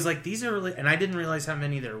Like, I was like, these are really, and I didn't realize how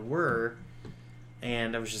many there were,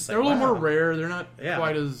 and I was just like, they're a little wow. more rare. They're not Yeah.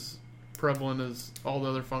 quite as prevalent as all the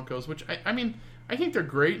other Funkos, which I mean, I think they're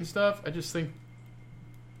great and stuff. I just think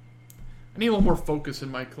I need a little more focus in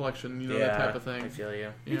my collection, you know, that type of thing. I feel you.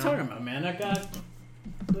 What are you talking about, man? I got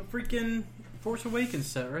the freaking Force Awakens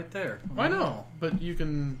set right there. I know, but you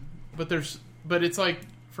can, but it's like,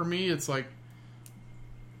 for me, it's like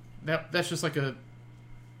that's just like a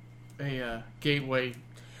gateway.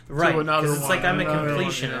 Right, another because it's one, like I'm a another one,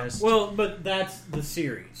 completionist. Well, but that's the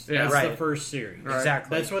series. Yeah. That's Right. the first series. Right.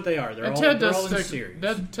 Exactly. That's what they are. They're And all, Ted they're does all in stick. series.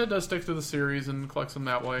 Ted does stick to the series and collects them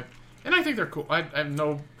that way, and I think they're cool. I have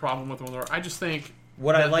no problem with them. I just think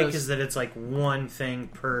What I that like does- is that it's like one thing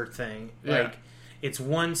per thing. Yeah. Like, it's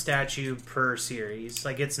one statue per series.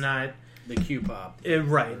 Like, it's not the Q-Pop.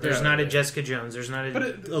 right. There's Yeah. not a Jessica Jones. There's not a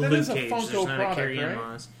But Luke that is a Cage. Funko There's not a product, Carrie Ann right?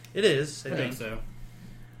 Moss. It is, I I think. think so.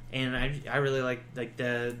 And I really like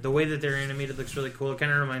the way that they're animated looks really cool. It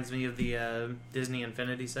kind of reminds me of the Disney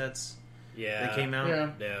Infinity sets Yeah. that came out. yeah.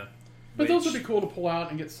 Yeah. But those Which- would be cool to pull out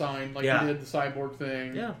and get signed, like Yeah. we did the cyborg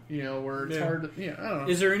thing. Yeah. You know, where it's Yeah. hard to, I don't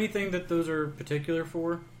know. Is there anything that those are particular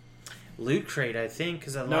for? Loot Crate, I think,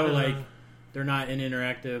 because a lot No, of like them- they're not an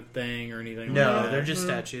interactive thing or anything. no, like that. they're just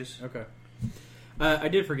statues. Okay. I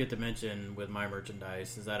did forget to mention with my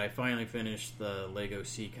merchandise is that I finally finished the Lego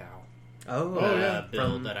Sea Cow Oh, yeah.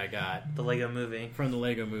 build From that I got the Lego Movie. from the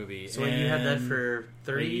Lego Movie. So you had that And for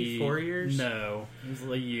 34 years? No, it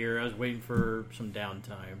was a year. I was waiting for some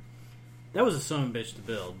downtime. That was a son of a bitch to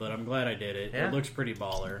build, but I'm glad I did it. Yeah. It looks pretty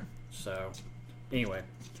baller. So, anyway.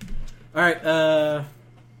 All right,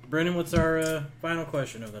 Brendan, what's our final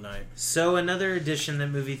question of the night? So another addition that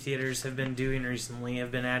movie theaters have been doing recently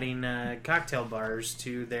have been adding cocktail bars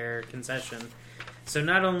to their concession. So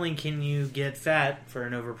not only can you get fat for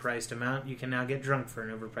an overpriced amount, you can now get drunk for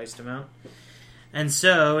an overpriced amount. And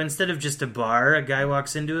so instead of just a bar, a guy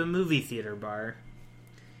walks into a movie theater bar.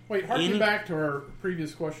 Wait, harken Any- back to our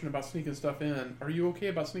previous question about sneaking stuff in. Are you okay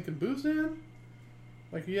about sneaking booze in?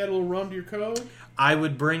 Like, you had a little rum to your Coke? I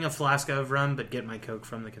would bring a flask of rum, but get my Coke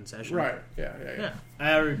from the concession. Right. Yeah. Yeah.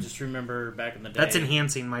 I just remember back in the day. That's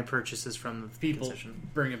enhancing my purchases from the People concession.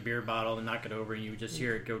 bring a beer bottle and knock it over, and you just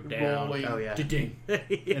hear it go down. Rolling. Oh, yeah. Da-ding.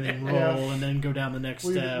 And then roll, Yeah. and then go down the next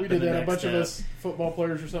We step. did and the that. A next bunch step. of us football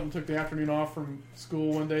players or something took the afternoon off from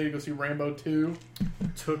school one day to go see Rambo 2.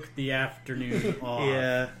 Took the afternoon off.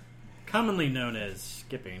 Yeah. Commonly known as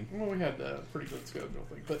skipping. Well, we had a pretty good schedule,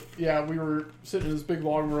 I think. But yeah, we were sitting in this big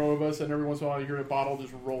long row of us, and every once in a while you hear a bottle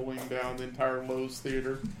just rolling down the entire Lowe's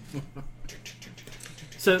theater.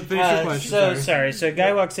 So, finish your question. So a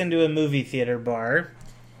guy walks into a movie theater bar,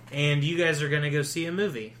 and you guys are going to go see a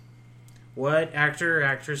movie. What actor or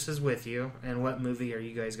actress is with you, and what movie are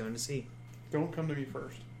you guys going to see? Don't come to me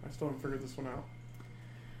first. I still haven't figured this one out.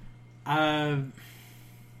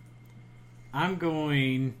 I'm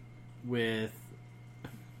going with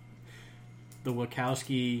the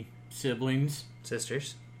Wachowski siblings,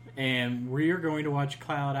 Sisters. and we're going to watch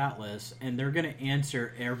Cloud Atlas, and they're going to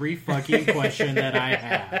answer every fucking question that I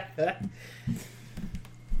have.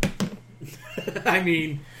 I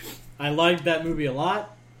mean, I liked that movie a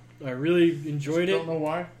lot. I really enjoyed it. Don't know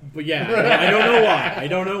why. But yeah, I don't know why. I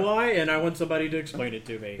don't know why, and I want somebody to explain it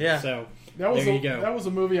to me. Yeah. So That was there you go. That was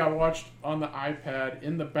a movie I watched on the iPad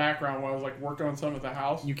in the background while I was like working on something at the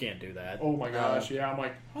house. You can't do that. Oh my gosh, yeah. I'm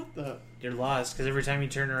like, what the? You're lost, because every time you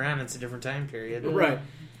turn around, it's a different time period. Right.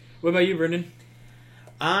 What about you, Brendan?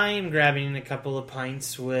 I'm grabbing a couple of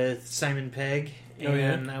pints with Simon Pegg, Oh,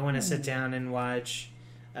 yeah? and I want to sit down and watch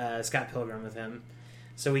Scott Pilgrim with him,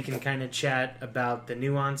 so we can kind of chat about the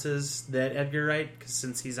nuances that Edgar Wright, because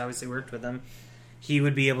since he's obviously worked with him, he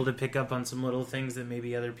would be able to pick up on some little things that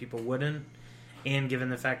maybe other people wouldn't. And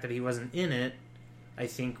given the fact that he wasn't in it, I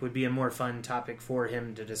think would be a more fun topic for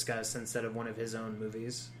him to discuss instead of one of his own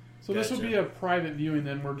movies. So this would Gotcha. be a private viewing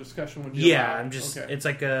then, where discussion would be. Yeah, allowed. I'm just. Okay. It's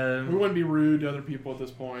like We a. wouldn't be rude to other people at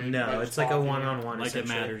this point. by No, just it's like a talking. one-on-one. Like it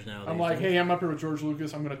essentially. matters now. I'm these like, days. hey, I'm up here with George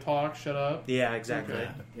Lucas. I'm going to talk. Shut up. Yeah, exactly.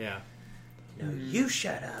 Okay. Yeah. No, you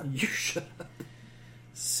shut up. You shut up.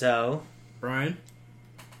 So, Brian?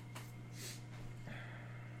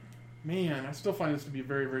 Man, I still find this to be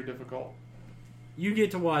very, very difficult. You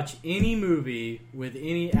get to watch any movie with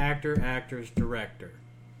any actor, actress, director.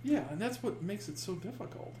 Yeah, and that's what makes it so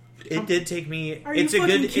difficult. It did take me. Are you It's a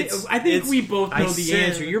fucking good. kidding? I think we both know the said-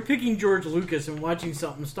 answer. You're picking George Lucas and watching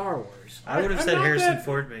something Star Wars. I would have I'm said not Harrison that-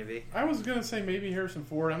 Ford maybe, I was gonna say maybe Harrison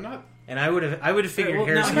Ford. I'm not. and I would have figured Well,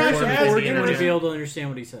 Harrison now, Ford Harrison with Ford, you Indiana wouldn't be Jones. able to understand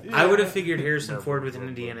what he said. Yeah. I would have figured Harrison Ford with an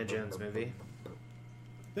Indiana Jones movie.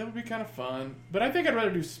 That would be kind of fun, but I think I'd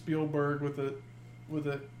rather do Spielberg with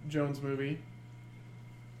a Jones movie.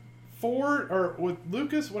 Ford or with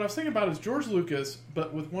Lucas. What I was thinking about is George Lucas,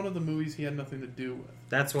 but with one of the movies he had nothing to do with.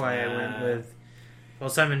 That's why I went with. Well,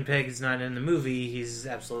 Simon Pegg is not in the movie. He's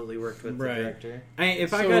absolutely worked with Right. the director.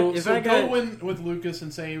 Go in with Lucas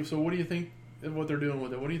and say, so what do you think of what they're doing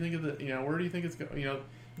with it? What do you think of the? Where do you think it's going?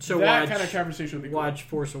 So that kind of conversation would be cool. watch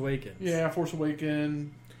Force Awakens. Yeah, Force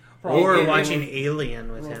Awakens. Or Probably- watching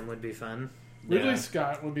Alien with him would be fun. Ridley Yeah.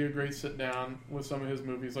 Scott would be a great sit down with some of his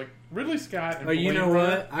movies, like Ridley Scott. And Oh, you Blade know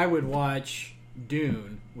Runner. what? I would watch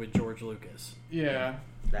Dune with George Lucas. Yeah,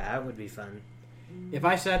 That would be fun. If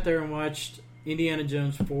I sat there and watched Indiana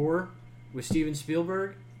Jones 4 with Steven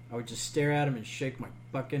Spielberg, I would just stare at him and shake my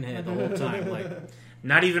fucking head the whole time. Like,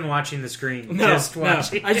 Not even watching the screen. no, Just no.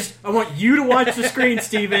 watching. I want you to watch the screen,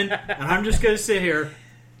 Steven, and I'm just going to sit here.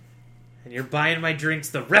 And you're buying my drinks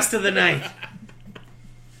the rest of the night.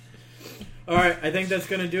 All right, I think that's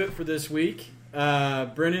going to do it for this week.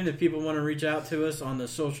 Brennan, if people want to reach out to us on the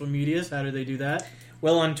social medias, how do they do that?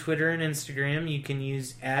 Well, on Twitter and Instagram, you can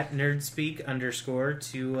use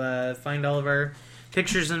 @nerdspeak_ to find all of our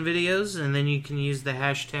pictures and videos, and then you can use the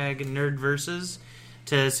hashtag #NerdVersus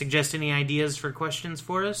to suggest any ideas for questions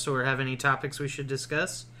for us or have any topics we should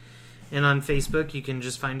discuss. And on Facebook, you can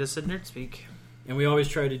just find us at Nerdspeak. And we always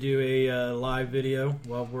try to do a live video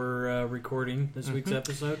while we're recording this week's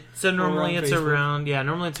episode. So normally Or on it's Facebook. around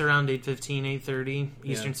 8:15, 8:30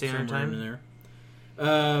 Eastern Yeah, Standard somewhere Time. in there.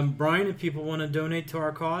 Brian, if people want to donate to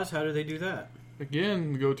our cause, how do they do that?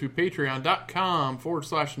 again, go to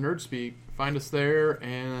patreon.com/nerdspeak. Find us there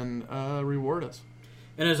and reward us.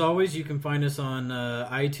 And as always, you can find us on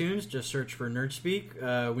iTunes. Just search for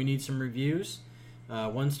Nerdspeak. We need some reviews.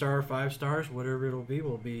 1 star, 5 stars, whatever it'll be.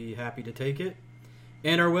 We'll be happy to take it.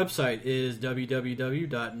 And our website is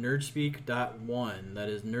www.nerdspeak.one. That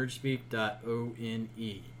is nerdspeak.one.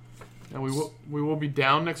 And we will be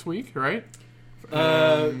down next week, right? We're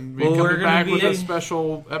Coming gonna back be with a in-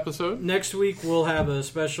 special episode. Next week, we'll have a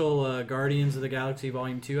special Guardians of the Galaxy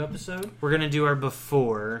Volume 2 episode. We're going to do our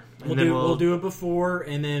before. And We'll then do it before,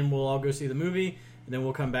 and then we'll all go see the movie, and then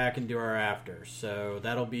we'll come back and do our after. So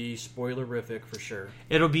that'll be spoilerific for sure.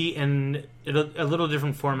 It'll be in a little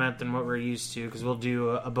different format than what we're used to, because we'll do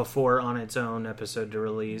a before on its own episode to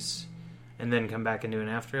release, and then come back and do an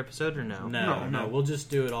after episode, or no? No, we'll just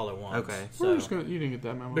do it all at once. Okay. So, We're just gonna. You didn't get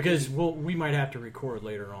that memo because we might have to record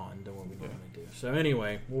later on than what we normally do. So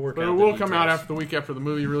anyway, we'll work But out it the will come out details. after the week after the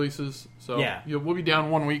movie releases. So Yeah. we'll be down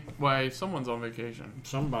 1 week while someone's on vacation.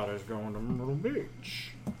 Somebody's going to Myrtle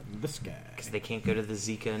Beach. This guy. Because they can't go to the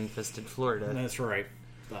Zika-infested Florida. That's right.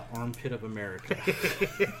 The armpit of America.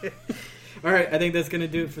 All right, I think that's going to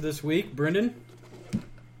do it for this week. Brendan,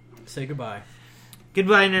 say goodbye.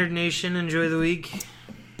 Goodbye, Nerd Nation. Enjoy the week.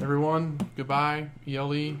 Everyone, goodbye.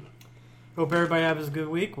 ELE. Hope everybody has a good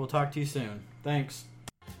week. We'll talk to you soon. Thanks.